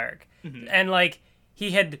Cell arc. Mm-hmm. And, like,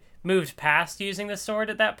 he had moved past using the sword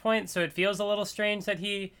at that point, so it feels a little strange that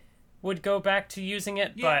he would go back to using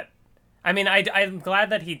it, but... I mean, I'm glad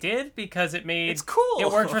that he did, because it's cool.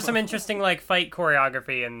 It worked for some interesting, like, fight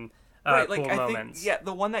choreography and... right, cool like, I moments. think,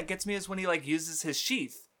 the one that gets me is when he like uses his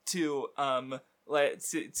sheath to block.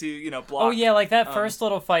 Oh yeah, like that first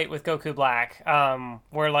little fight with Goku Black,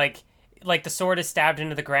 where like the sword is stabbed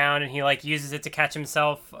into the ground and he like uses it to catch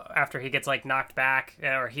himself after he gets like knocked back,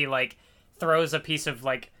 or he like throws a piece of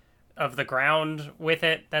like of the ground with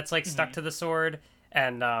it that's like stuck to the sword,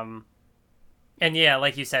 and yeah,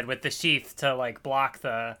 like you said, with the sheath to like block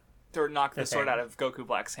to knock the sword out of Goku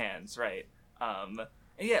Black's hands, right?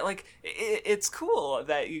 Yeah, like it's cool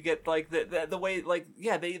that you get like the way, like,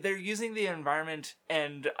 yeah, they're using the environment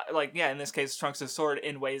and like, yeah, in this case Trunks' sword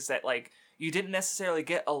in ways that like you didn't necessarily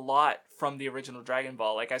get a lot from the original Dragon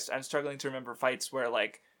Ball. Like I'm struggling to remember fights where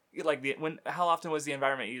how often was the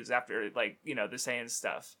environment used after like the Saiyan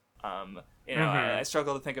stuff. I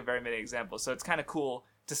struggle to think of very many examples. So it's kind of cool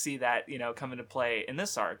to see that come into play in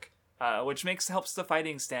this arc, which helps the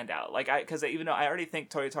fighting stand out. Like because even though I already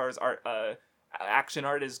think Toyotaro's art. Action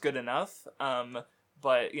art is good enough,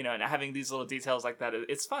 but and having these little details like that,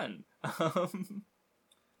 it's fun. But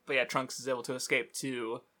yeah, Trunks is able to escape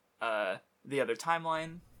to the other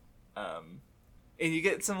timeline, and you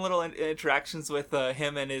get some little interactions with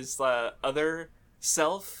him and his other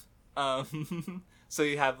self, So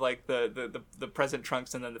you have like the present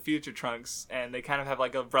Trunks and then the future Trunks, and they kind of have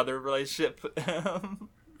like a brother relationship.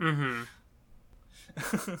 Mm-hmm.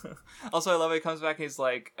 Also, I love how he comes back and he's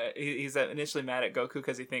like, he's initially mad at Goku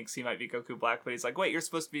because he thinks he might be Goku Black, but he's like, wait, you're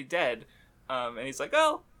supposed to be dead. And he's like,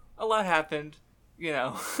 oh, a lot happened, you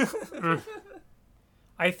know.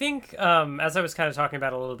 I think, as I was kind of talking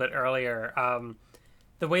about a little bit earlier,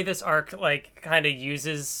 the way this arc like kind of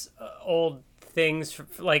uses old things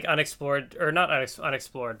like unexplored, or not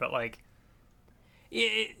unexplored, but like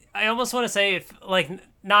I almost want to say, if like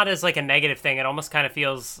not as like a negative thing, it almost kind of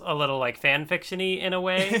feels a little like fan fiction-y in a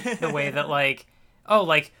way. The way that like, oh,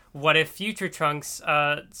 like what if future Trunks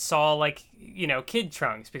saw like, you know, kid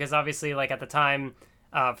Trunks, because obviously like at the time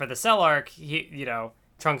for the Cell arc, he, you know,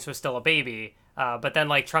 Trunks was still a baby, but then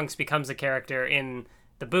like Trunks becomes a character in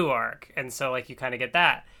the Boo arc, and so like you kind of get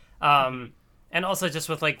that. And also just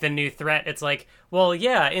with like the new threat, it's like, well,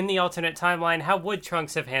 yeah, in the alternate timeline, how would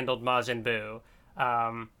Trunks have handled Majin Buu?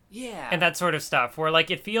 Yeah. And that sort of stuff, where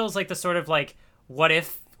like it feels like the sort of like what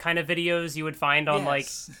if kind of videos you would find on like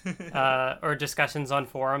or discussions on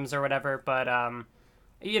forums or whatever. But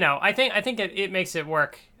you know, I think it makes it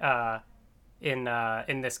work in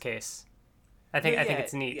this case. I think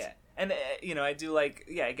it's neat. Yeah. And you know, I do like,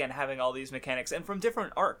 again, having all these mechanics and from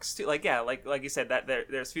different arcs too. Like, like you said, that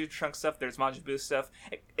there's Future Trunks stuff, there's Majin Buu stuff.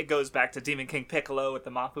 It goes back to Demon King Piccolo with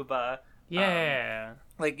the Mafuba. Yeah.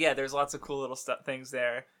 There's lots of cool little things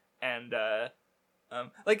there, and so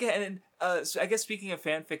I guess speaking of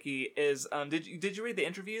fanficky is, did you read the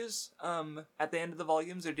interviews at the end of the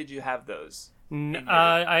volumes, or did you have those?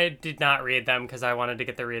 I did not read them because I wanted to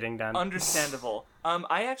get the reading done. Understandable.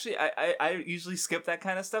 I usually skip that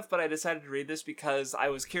kind of stuff, but I decided to read this because I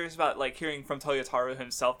was curious about like hearing from Toyotaru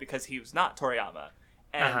himself, because he was not Toriyama.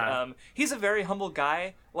 And he's a very humble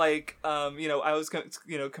guy. Like, you know, I was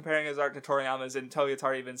comparing his art to Toriyama's, and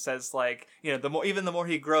Toyotaru even says like, you know, the more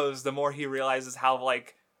he grows, the more he realizes how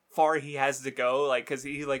like far he has to go, like, because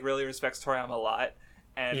he like really respects Toriyama a lot.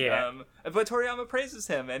 And but Toriyama praises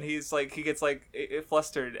him, and he's like, he gets like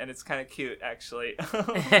flustered, and it's kind of cute actually,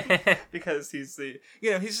 because he's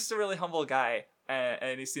he's just a really humble guy,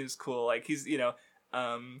 and he seems cool. Like, he's, you know,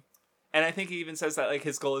 and I think he even says that like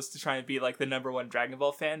his goal is to try and be like the #1 Dragon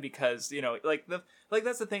Ball fan, because, you know, like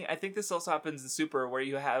that's the thing. I think this also happens in Super, where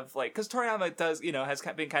you have like, because Toriyama does, you know, has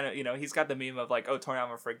been kind of, you know, he's got the meme of like, oh,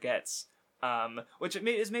 Toriyama forgets. Which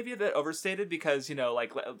is maybe a bit overstated, because, you know,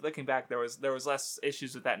 like looking back, there was less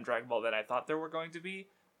issues with that in Dragon Ball than I thought there were going to be.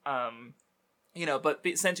 You know, but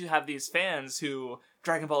since you have these fans who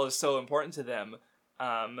Dragon Ball is so important to them,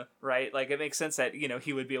 right? Like, it makes sense that, you know,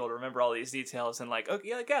 he would be able to remember all these details, and like, okay,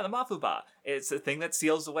 yeah, the Mafuba, it's a thing that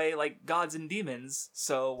seals away like gods and demons.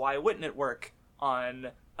 So why wouldn't it work on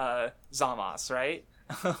Zamasu, right?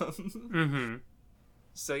 Mm-hmm.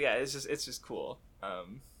 So yeah, it's just cool.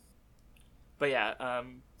 But yeah,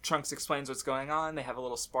 Trunks explains what's going on. They have a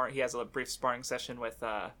little he has a brief sparring session with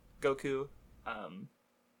Goku,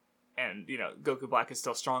 and, you know, Goku Black is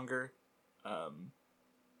still stronger. And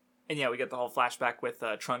yeah, we get the whole flashback with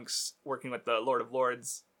Trunks working with the Lord of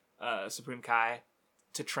Lords, Supreme Kai,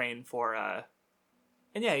 to train for.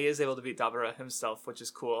 And yeah, he is able to beat Dabura himself, which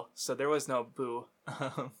is cool. So there was no Boo.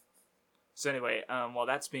 So anyway, while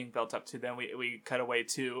that's being built up to, then we cut away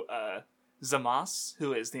to Zamasu,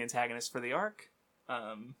 who is the antagonist for the arc,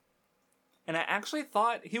 and I actually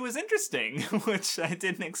thought he was interesting, which I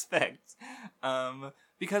didn't expect,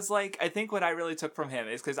 because like, I think what I really took from him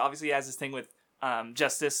is, because obviously he has this thing with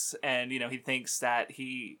justice, and, you know, he thinks that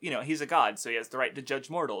he's a god, so he has the right to judge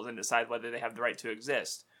mortals and decide whether they have the right to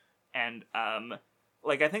exist, and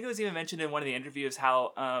like, I think it was even mentioned in one of the interviews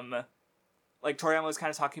how like Toriyama was kind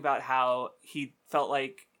of talking about how he felt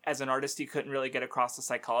like, as an artist, he couldn't really get across the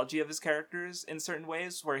psychology of his characters in certain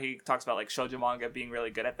ways, where he talks about like shoujo manga being really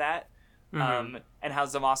good at that. Mm-hmm. And how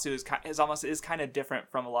Zamasu is kind of different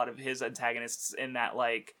from a lot of his antagonists, in that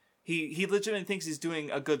like he legitimately thinks he's doing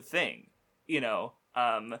a good thing, you know,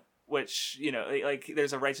 which, you know, like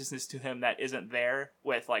there's a righteousness to him that isn't there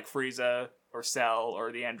with like Frieza or Cell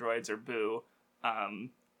or the androids or Boo,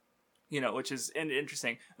 you know, which is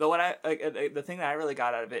interesting. Though the thing that I really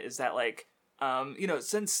got out of it is that like, you know,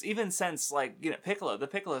 since like, you know, the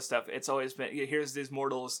Piccolo stuff, it's always been, you know, here's these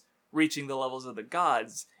mortals reaching the levels of the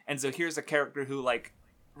gods, and so here's a character who like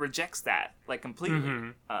rejects that like completely.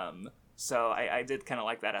 Mm-hmm. So I did kind of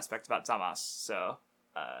like that aspect about Zamasu. So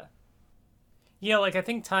yeah, like I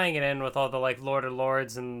think tying it in with all the like Lord of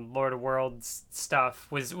Lords and Lord of Worlds stuff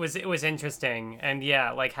was interesting, and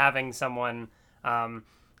yeah, like having someone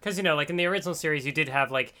because like in the original series you did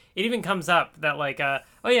have like it even comes up that like oh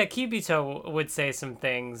yeah, Kibito would say some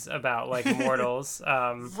things about like mortals.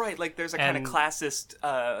 Right, like there's a kind of classist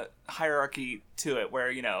hierarchy to it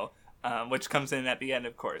where which comes in at the end,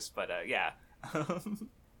 of course. But yeah.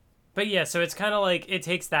 But yeah, so it's kind of like it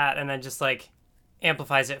takes that and then just like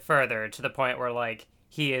amplifies it further to the point where like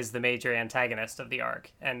he is the major antagonist of the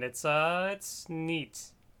arc, and it's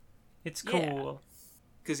neat. It's cool.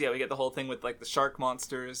 Because we get the whole thing with like the shark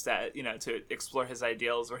monsters that to explore his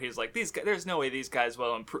ideals, where he's like, these guys, there's no way these guys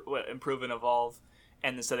will improve and evolve,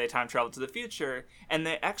 and so they time travel to the future, and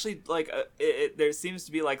they actually like there seems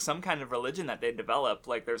to be like some kind of religion that they develop,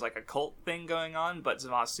 like there's like a cult thing going on, but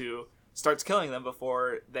Zamasu starts killing them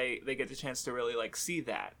before they get the chance to really like see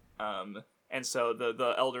that. And so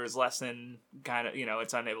the elder's lesson kind of,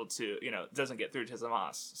 it's unable to, doesn't get through to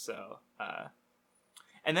Zamasu. So,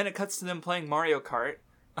 and then it cuts to them playing Mario Kart.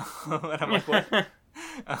 And I'm like, what?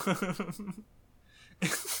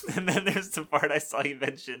 And then there's the part I saw you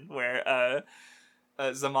mention where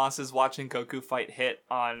Zamasu is watching Goku fight Hit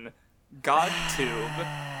on GodTube.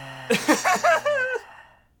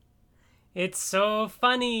 It's so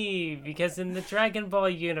funny because in the Dragon Ball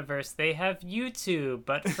universe they have YouTube,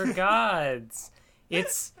 but for gods.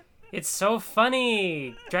 It's so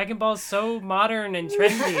funny. Dragon Ball's so modern and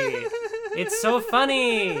trendy. It's so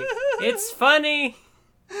funny. It's funny.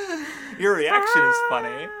 Your reaction is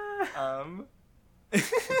funny.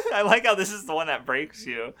 I like how this is the one that breaks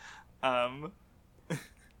you. I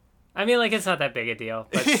mean, like, it's not that big a deal,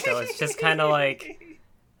 but still, it's just kind of like,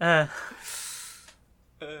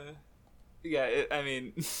 yeah, I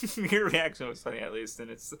mean, your reaction was funny at least, and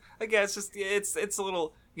it's like, yeah, it's just it's a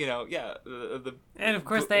little, the and of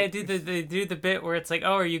course they do the bit where it's like,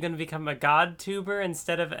 oh, are you gonna become a god tuber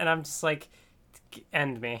instead of, and I'm just like,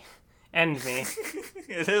 end me.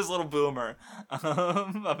 It is a little boomer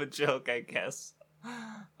of a joke, I guess.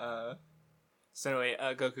 So anyway,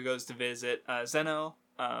 Goku goes to visit Zeno,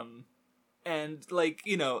 and like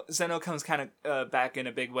Zeno comes kind of back in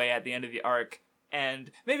a big way at the end of the arc.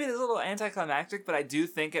 And maybe it's a little anticlimactic, but I do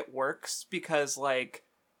think it works because, like,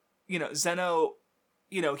 Zeno,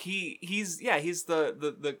 he's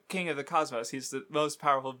the king of the cosmos. He's the most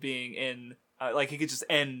powerful being in, like, he could just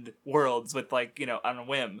end worlds with, like, on a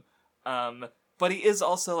whim. But he is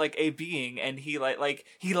also, like, a being, and he,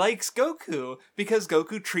 he likes Goku because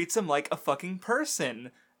Goku treats him like a fucking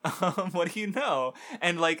person. What do you know?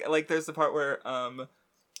 And, like, there's the part where, the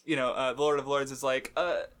Lord of Lords is like,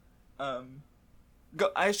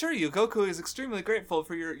 I assure you, Goku is extremely grateful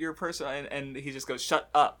for your person, and he just goes, "Shut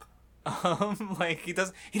up." Like he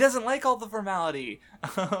doesn't like all the formality.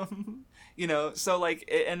 So like,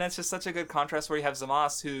 and that's just such a good contrast where you have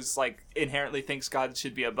Zamasu, who's like inherently thinks God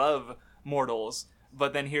should be above mortals,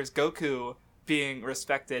 but then here's Goku being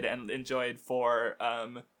respected and enjoyed for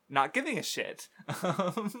not giving a shit.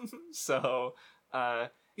 So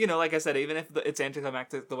like I said, even if it's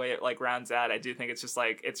anticlimactic the way it like rounds out, I do think it's just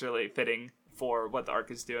like it's really fitting for what the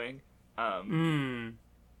arc is doing.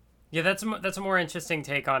 Yeah, that's a more interesting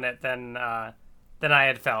take on it than I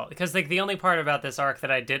had felt, because like the only part about this arc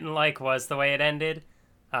that I didn't like was the way it ended.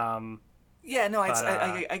 I kind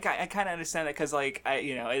of understand that because like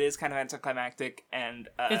it is kind of anticlimactic, and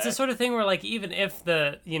it's the sort of thing where like even if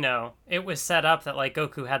it was set up that like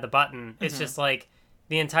Goku had the button, it's just like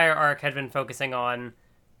the entire arc had been focusing on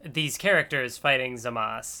these characters fighting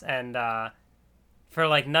Zamasu, and for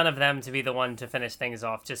like none of them to be the one to finish things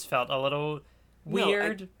off just felt a little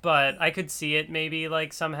weird. But I could see it maybe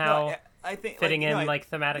like somehow I think fitting in like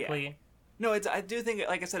thematically. Yeah. No, I do think,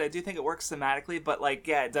 like I said, I do think it works thematically, but like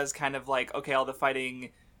it does kind of like, okay, all the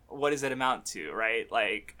fighting, what does it amount to, right?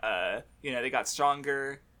 Like they got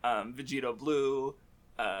stronger, Vegito Blue,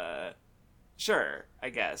 sure, I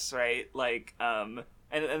guess, right? Like and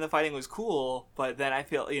the fighting was cool, but then I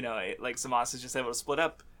feel like Zamasu is just able to split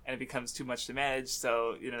up, and it becomes too much to manage,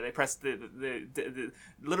 so they press the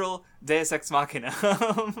literal Deus Ex Machina.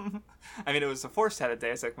 I mean, it was a forced out of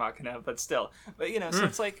Deus Ex Machina, but still. But so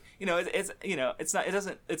it's like it's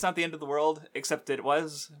not the end of the world, except it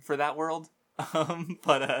was for that world.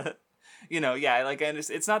 But like I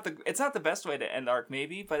understand, it's not the best way to end arc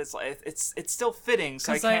maybe, but it's still fitting.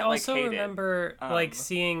 So I also remember like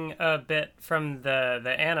seeing a bit from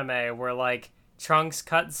the anime where like Trunks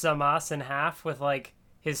cuts Zamasu in half with like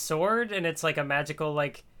his sword, and it's like a magical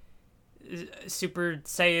like Super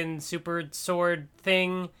Saiyan super sword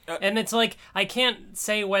thing, and it's like I can't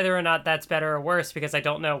say whether or not that's better or worse because I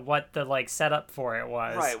don't know what the like setup for it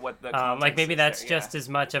was. Right, what the like maybe that's just as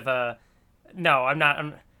much of a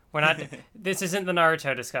we're not this isn't the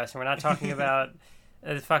Naruto discussion. We're not talking about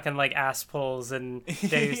fucking like ass pulls and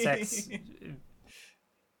Deus Ex.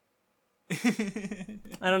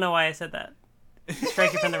 I don't know why I said that.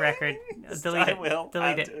 Strike it from the record. Delete it. I will.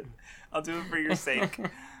 Delete it. I'll do it for your sake.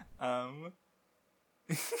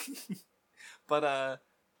 But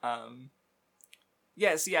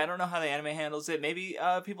yeah, see, I don't know how the anime handles it. Maybe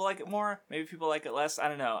people like it more. Maybe people like it less. I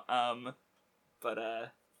don't know. But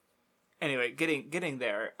anyway, getting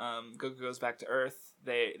there. Goku goes back to Earth.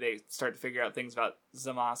 They start to figure out things about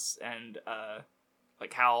Zamasu and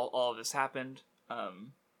like how all of this happened.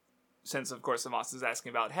 Since of course Zamasu is asking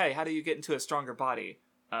about, hey, how do you get into a stronger body?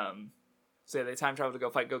 So yeah, they time travel to go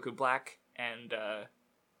fight Goku Black, and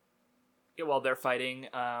while they're fighting,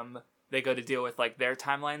 they go to deal with like their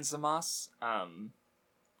timeline Zamasu.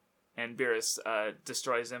 And Beerus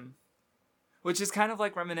destroys him, which is kind of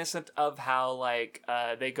like reminiscent of how like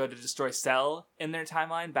they go to destroy Cell in their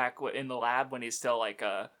timeline back in the lab when he's still like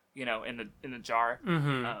in the jar.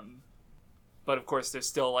 Mm-hmm. But of course there's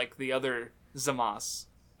still like the other Zamasu.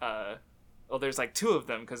 Well, there's like two of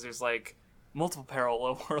them because there's like multiple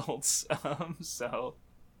parallel worlds.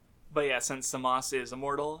 But yeah, since Zamasu is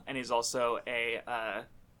immortal and he's also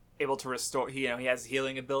able to restore, he has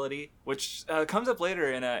healing ability, which comes up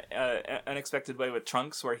later in a unexpected way with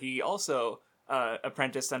Trunks, where he also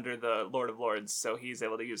apprenticed under the Lord of Lords, so he's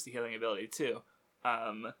able to use the healing ability too.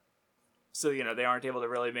 So they aren't able to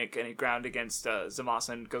really make any ground against Zamasu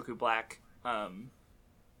and Goku Black.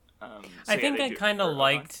 I think I kind of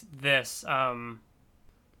liked this,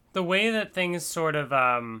 the way that things sort of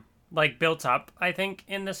like built up. I think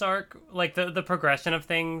in this arc, like the progression of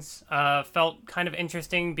things felt kind of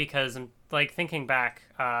interesting, because like thinking back,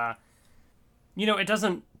 it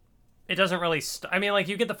doesn't really I mean, like,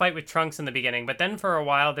 you get the fight with Trunks in the beginning, but then for a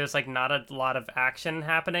while there's like not a lot of action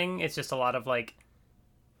happening. It's just a lot of like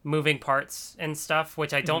moving parts and stuff,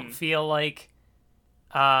 which I don't feel like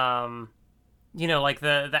like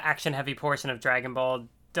the action heavy portion of Dragon Ball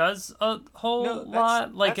does a whole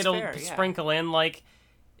lot. Like, it'll fair, yeah. sprinkle in like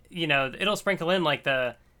it'll sprinkle in like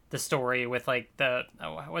the story with like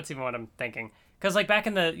what's even what I'm thinking, because like back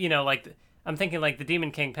in the I'm thinking like the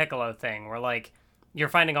Demon King Piccolo thing, where like you're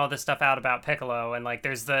finding all this stuff out about Piccolo, and like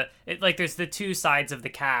there's the two sides of the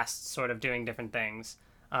cast sort of doing different things,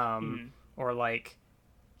 or like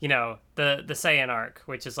the Saiyan arc,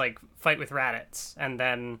 which is like fight with Raditz and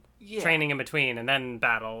then training in between and then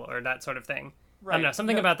battle, or that sort of thing. Right. I don't know,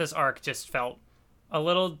 something about this arc just felt a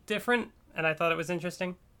little different, and I thought it was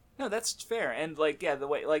interesting. No, that's fair. And like, yeah, the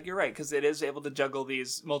way, like, you're right, because it is able to juggle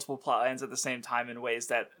these multiple plot lines at the same time in ways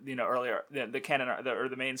that earlier the canon or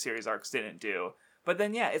the main series arcs didn't do. But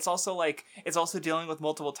then, yeah, it's also dealing with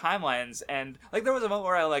multiple timelines, and like there was a moment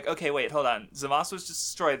where I like, okay, wait, hold on, Zamasu was just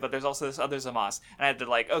destroyed, but there's also this other Zamasu, and I had to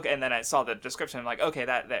like, okay, and then I saw the description, I'm like, okay,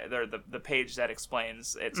 that the page that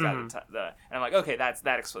explains it's got and I'm like, okay, that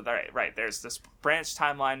explains, right, there's this branch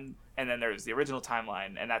timeline, and then there's the original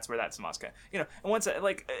timeline, and that's where that Zamasu, and once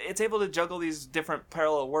like it's able to juggle these different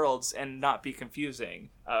parallel worlds and not be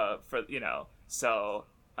confusing, so.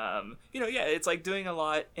 Yeah, it's like doing a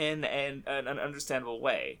lot in an understandable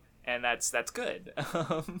way, and that's good.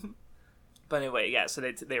 But anyway, yeah, so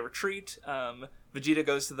they retreat. Vegeta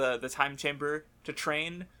goes to the time chamber to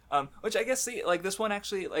train, which I guess like this one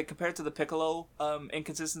actually, like, compared to the Piccolo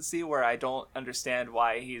inconsistency, where I don't understand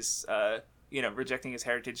why he's rejecting his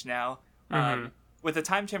heritage now. With the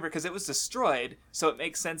time chamber, because it was destroyed, so it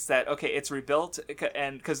makes sense that, okay, it's rebuilt,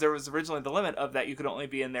 and because there was originally the limit of that you could only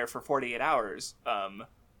be in there for 48 hours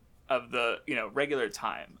of the regular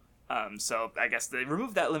time, so I guess they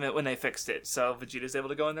removed that limit when they fixed it, so Vegeta's able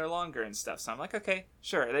to go in there longer and stuff. So I'm like, okay,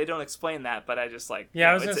 sure. They don't explain that, but I just like,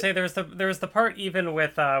 I was gonna say there was the part even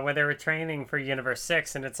with when they were training for Universe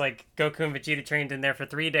 6, and it's like Goku and Vegeta trained in there for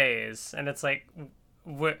 3 days, and it's like,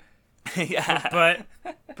 what? Yeah,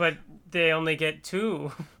 but they only get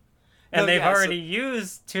 2, and they've already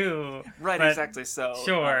used 2. Right, exactly. So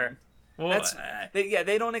sure. Well,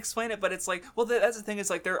 they don't explain it, but it's like, well, that's the thing,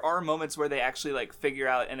 is like there are moments where they actually like figure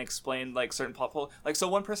out and explain like certain plot holes. Like, so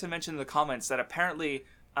one person mentioned in the comments that apparently,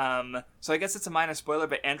 so I guess it's a minor spoiler,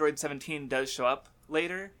 but Android 17 does show up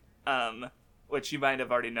later, which you might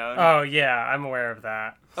have already known. Oh yeah, I'm aware of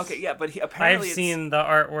that. Okay, yeah, but apparently I've seen the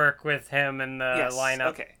artwork with him in the lineup.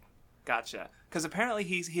 Okay, gotcha. Because apparently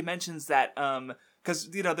he mentions that because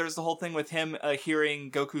there's the whole thing with him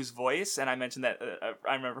hearing Goku's voice, and I mentioned that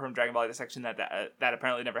I remember from Dragon Ball section that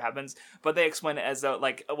apparently never happens, but they explain it as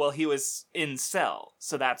though he was in Cell,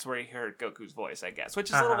 so that's where he heard Goku's voice, I guess, which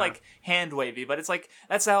is a little hand wavy, but it's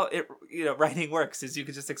that's how it writing works, is you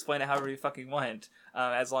can just explain it however you fucking want,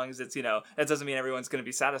 as long as it's that doesn't mean everyone's going to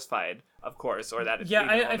be satisfied, of course, or that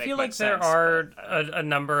I feel like there are a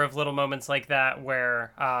number of little moments like that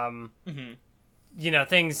where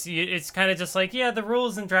things, it's kind of just the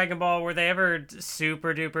rules in Dragon Ball, were they ever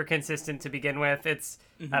super duper consistent to begin with? It's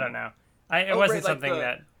I don't know, it wasn't something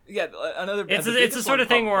that another it's the sort of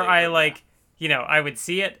thing where I I would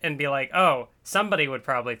see it and be like, oh, somebody would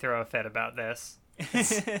probably throw a fit about this.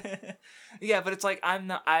 Yeah, but it's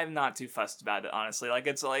I'm not too fussed about it, honestly.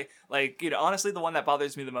 It's honestly, the one that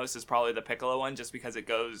bothers me the most is probably the Piccolo one, just because it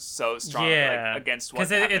goes so strong against what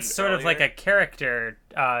happened it's sort earlier. of like a character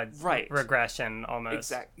regression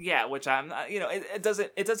almost. Exactly. Yeah, which I'm not, it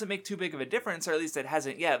doesn't make too big of a difference, or at least it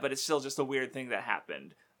hasn't yet, but it's still just a weird thing that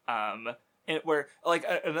happened. And where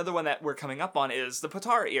another one that we're coming up on is the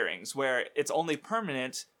Potara earrings, where it's only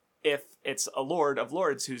permanent if it's a Lord of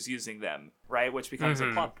Lords who's using them, right? Which becomes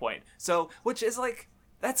a plot point. So, which is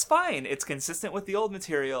that's fine. It's consistent with the old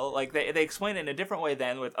material. They explain it in a different way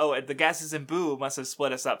then with, the gases in Boo must have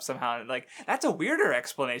split us up somehow. And that's a weirder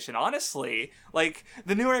explanation, honestly.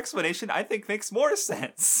 The newer explanation, I think, makes more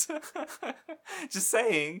sense. Just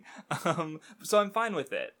saying. So I'm fine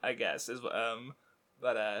with it, I guess. So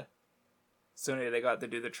anyway, they go out to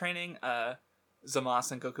do the training.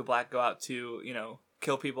 Zamasu and Goku Black go out to,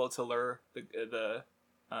 kill people to lure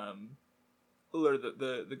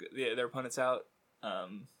their opponents out.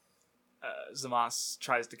 Zamasu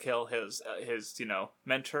tries to kill his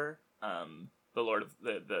mentor, the Lord of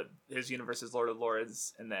his universe's Lord of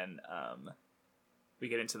Lords, and then we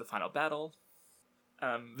get into the final battle.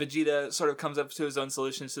 Vegeta sort of comes up to his own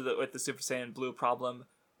solutions with the Super Saiyan Blue problem,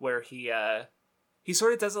 where he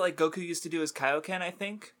sort of does it like Goku used to do his Kaioken, I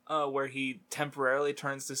think, where he temporarily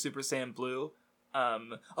turns to Super Saiyan Blue.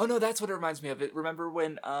 Oh no, that's what it reminds me of. Remember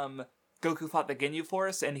when Goku fought the Ginyu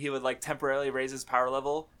Force and he would temporarily raise his power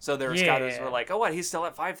level? So their scouters were like, oh what, he's still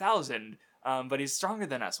at 5,000, but he's stronger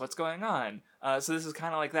than us. What's going on? So this is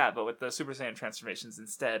kind of like that, but with the Super Saiyan transformations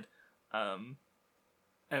instead. And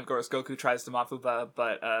of course Goku tries to Mafuba,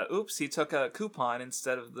 but oops, he took a coupon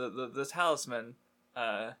instead of the talisman.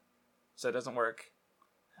 So it doesn't work.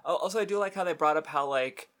 Also, I do like how they brought up how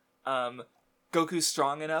Goku's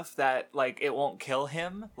strong enough that it won't kill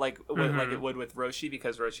him like it would with Roshi,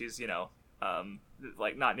 because Roshi's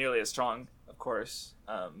not nearly as strong, of course.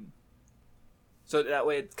 So that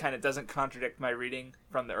way it kind of doesn't contradict my reading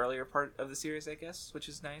from the earlier part of the series, I guess, which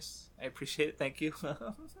is nice. I appreciate it. Thank you.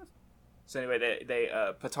 So anyway, they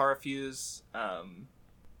Potara fuse.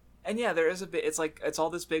 And yeah, there is a bit. It's all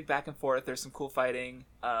this big back and forth. There's some cool fighting,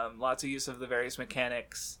 lots of use of the various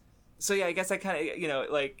mechanics. So yeah, I guess I kind of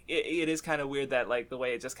it is kind of weird that the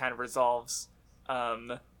way it just kind of resolves,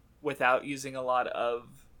 without using a lot of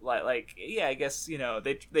I guess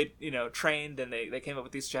they trained and they came up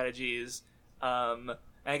with these strategies, and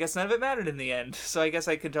I guess none of it mattered in the end. So I guess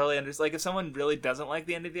I could totally understand. If someone really doesn't like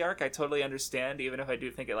the end of the arc, I totally understand, even if I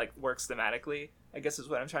do think it works thematically, I guess is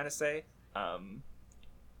what I'm trying to say.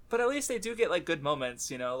 But at least they do get good moments,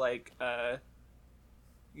 we get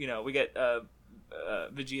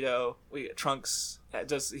Vegito, we get Trunks. He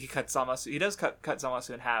does cut Zamasu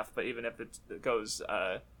in half, but even if it goes,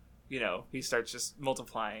 he starts just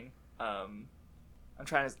multiplying. I'm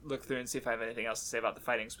trying to look through and see if I have anything else to say about the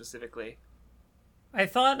fighting specifically. I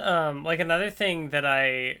thought another thing that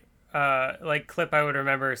I clip I would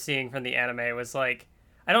remember seeing from the anime was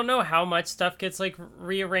I don't know how much stuff gets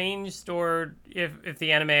rearranged or if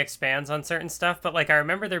the anime expands on certain stuff, but I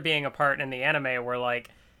remember there being a part in the anime where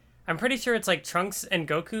I'm pretty sure it's Trunks and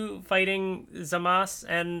Goku fighting Zamasu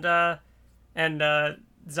and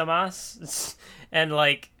Zamasu and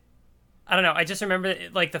I don't know, I just remember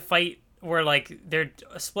the fight where they're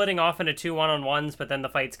splitting off into 2 1-on-1s, but then the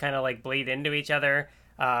fights kind of bleed into each other,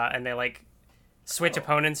 and they switch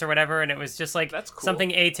opponents or whatever, and it was just That's cool.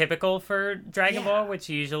 Something atypical for Dragon Ball, which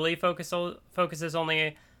usually focuses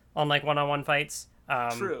only on 1-on-1 fights.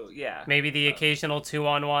 True, yeah. Maybe the occasional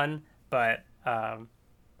 2-on-1, but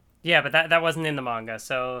but that wasn't in the manga.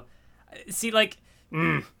 So see,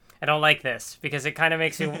 I don't like this because it kind of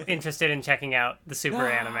makes me interested in checking out the Super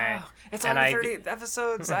anime. It's only 30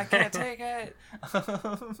 episodes. I can't take it.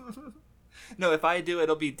 No, if I do,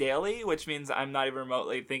 it'll be daily, which means I'm not even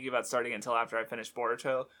remotely thinking about starting it until after I finish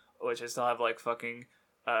Boruto, which I still have fucking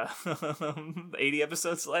 80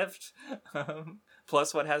 episodes left,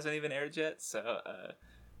 plus what hasn't even aired yet. So,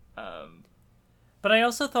 But I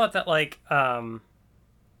also thought that like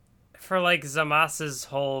for like Zamas's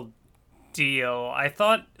whole deal, I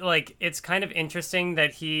thought like it's kind of interesting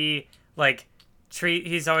that he like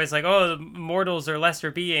he's always like, oh, mortals are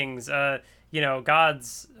lesser beings,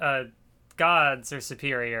 gods are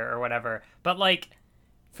superior or whatever. But like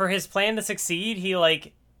for his plan to succeed, he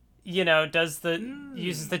like does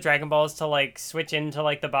uses the Dragon Balls to like switch into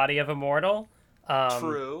like the body of a mortal.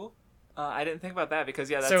 True. I didn't think about that because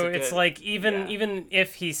that's so a good, it's like even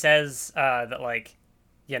if he says that like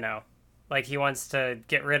like he wants to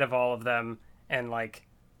get rid of all of them and like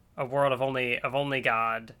a world of only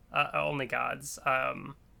gods.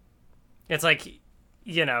 It's like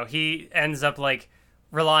he ends up like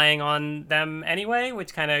relying on them anyway,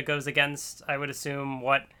 which kind of goes against, I would assume,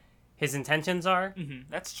 what his intentions are.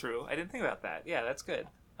 Mm-hmm. That's true. I didn't think about that. Yeah, that's good.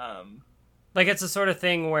 Like it's the sort of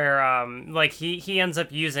thing where like he ends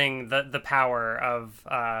up using the power of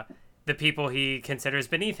the people he considers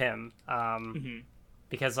beneath him,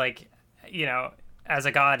 because like as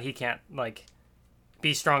a god he can't like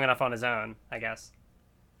be strong enough on his own, I guess.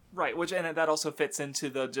 Right, which and that also fits into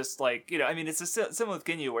the just like I mean, it's similar with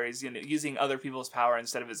Ginyu, where he's using other people's power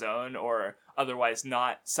instead of his own, or otherwise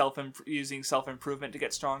not using self improvement to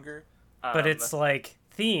get stronger. But it's like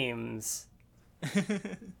themes.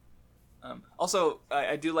 Also,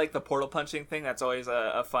 I do like the portal punching thing. That's always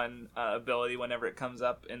a fun ability whenever it comes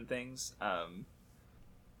up in things. But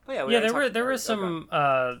there were some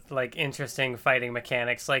like interesting fighting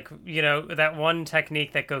mechanics, like that one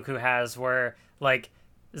technique that Goku has where like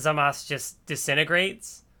Zamas just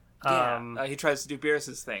disintegrates. He tries to do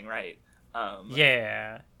Beerus's thing, right?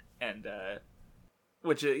 And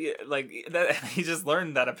which like that he just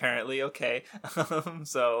learned that apparently. Okay,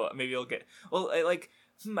 so maybe he'll get like.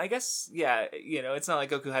 I guess, it's not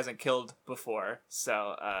like Goku hasn't killed before,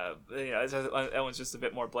 so, that one's just a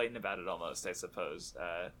bit more blatant about it almost, I suppose.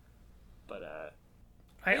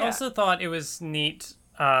 I also thought it was neat.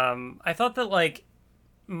 I thought that, like,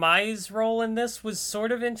 Mai's role in this was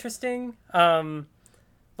sort of interesting.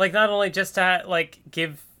 Like, not only just to, like,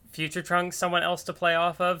 give Future Trunks someone else to play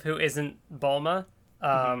off of who isn't Bulma,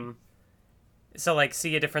 so, like,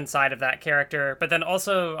 see a different side of that character, but then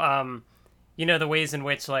also, the ways in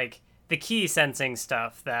which, like, the key sensing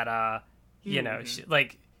stuff that, she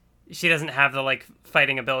doesn't have the, like,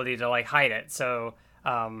 fighting ability to, like, hide it. So,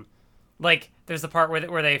 like, there's the part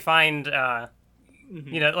where they find,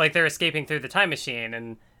 like, they're escaping through the time machine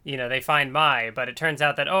and, they find Mai, but it turns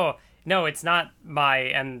out that, oh, no, it's not Mai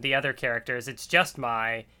and the other characters, it's just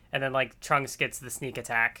Mai, and then, like, Trunks gets the sneak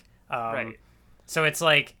attack. Right. So it's,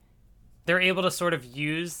 like, they're able to sort of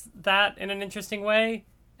use that in an interesting way.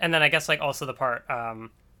 And then I guess like also the part, I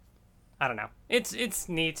don't know. It's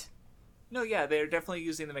neat. No, yeah, they're definitely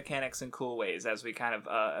using the mechanics in cool ways, as we kind of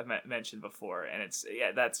mentioned before, and it's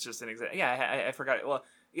that's just an example. Yeah, I forgot. Well,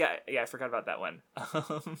 I forgot about that one.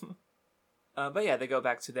 But yeah, they go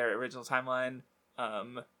back to their original timeline.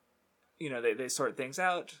 They sort things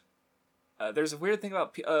out. There's a weird thing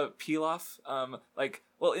about Pilaf.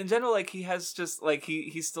 In general, like he has just like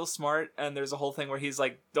he's still smart, and there's a whole thing where he's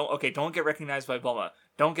like, don't get recognized by Bulma.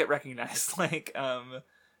 Don't get recognized,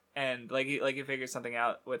 and he figures something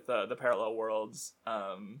out with the parallel worlds.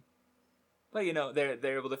 But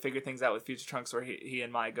they're able to figure things out with Future Trunks, where he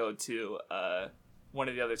and Mai go to one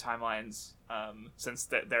of the other timelines, since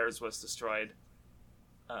theirs was destroyed.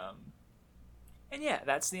 And yeah,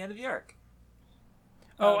 that's the end of the arc.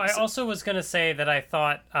 I also was gonna say that I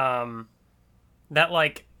thought that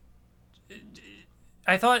like.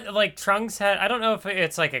 I thought, like, Trunks had... I don't know if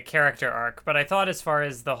it's, like, a character arc, but I thought as far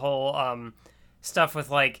as the whole stuff with,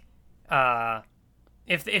 like,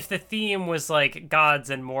 if the theme was, like, gods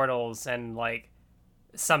and mortals and, like,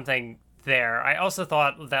 something there, I also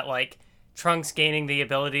thought that, like, Trunks gaining the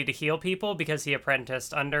ability to heal people because he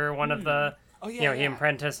apprenticed under one of the... he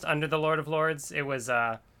apprenticed under the Lord of Lords. It was,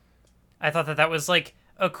 I thought that was, like,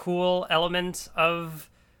 a cool element of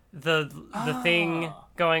the thing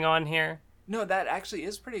going on here. No, that actually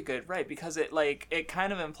is pretty good, right? Because it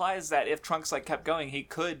kind of implies that if Trunks kept going, he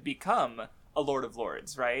could become a Lord of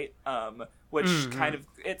Lords, right? Which kind of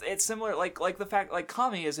it's similar, like the fact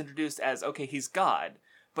Kami is introduced as he's God,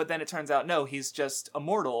 but then it turns out no, he's just a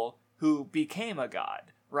mortal who became a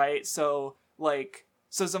god, right? So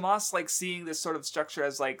Zamas seeing this sort of structure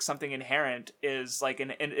as something inherent is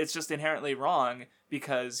and it's just inherently wrong.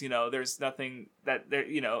 Because, there's nothing that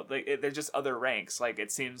they're just other ranks. It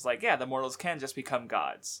seems the mortals can just become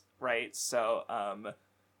gods, right? So,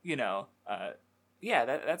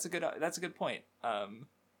 that's a good point.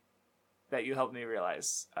 That you helped me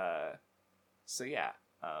realize.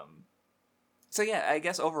 So yeah, I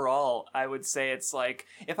guess overall, I would say it's like,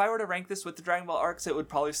 if I were to rank this with the Dragon Ball arcs, it would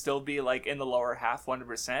probably still be like in the lower half,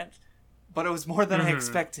 100%. But it was more than I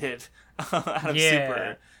expected out of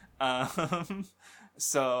Super.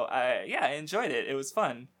 So I enjoyed it. It was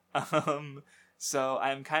fun. So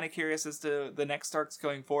I'm kind of curious as to the next arcs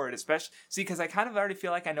going forward, especially because I kind of already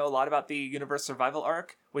feel like I know a lot about the Universe Survival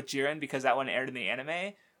arc with Jiren because that one aired in the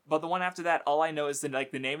anime. But the one after that, all I know is the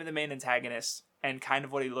name of the main antagonist and kind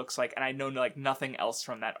of what he looks like, and I know like nothing else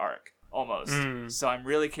from that arc almost. So I'm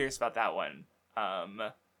really curious about that one.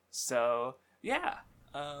 So yeah.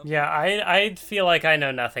 I feel like I know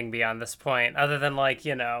nothing beyond this point, other than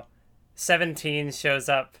 17 shows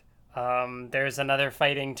up. There's another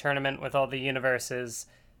fighting tournament with all the universes.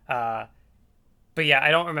 But yeah, I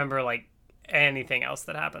don't remember anything else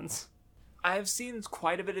that happens. I've seen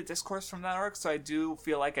quite a bit of discourse from that arc, so I do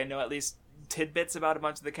feel like I know at least tidbits about a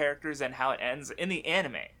bunch of the characters and how it ends in the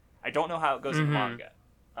anime. I don't know how it goes in the manga.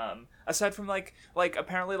 Aside from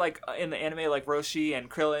apparently in the anime, Roshi and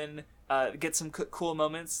Krillin get some cool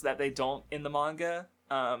moments that they don't in the manga,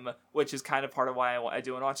 which is kind of part of why I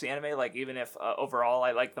do want to watch the anime. Even if overall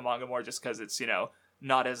I like the manga more just because it's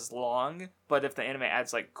not as long. But if the anime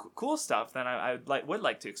adds cool stuff, then I would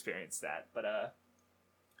like to experience that. But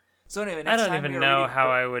so anyway, next I don't time even know how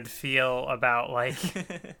I would feel about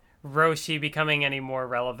Roshi becoming any more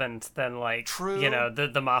relevant than True.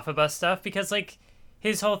 The Mafaba stuff, because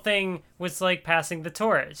his whole thing was passing the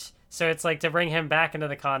torch. So it's to bring him back into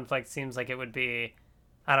the conflict seems like it would be,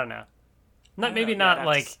 I don't know. Not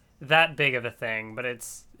that big of a thing, but it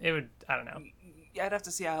would, I don't know. Yeah, I'd have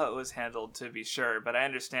to see how it was handled to be sure, but I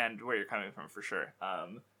understand where you're coming from for sure.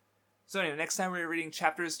 So anyway, next time we're reading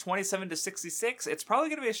chapters 27 to 66, it's probably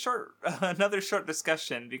going to be another short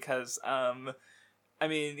discussion because,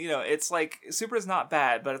 it's Super is not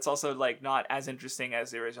bad, but it's also not as interesting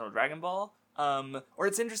as the original Dragon Ball. Or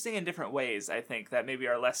it's interesting in different ways, I think, that maybe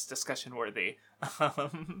are less discussion worthy.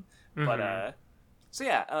 But, so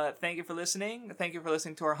yeah, thank you for listening. Thank you for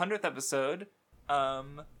listening to our 100th episode.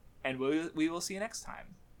 And we will see you next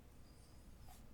time.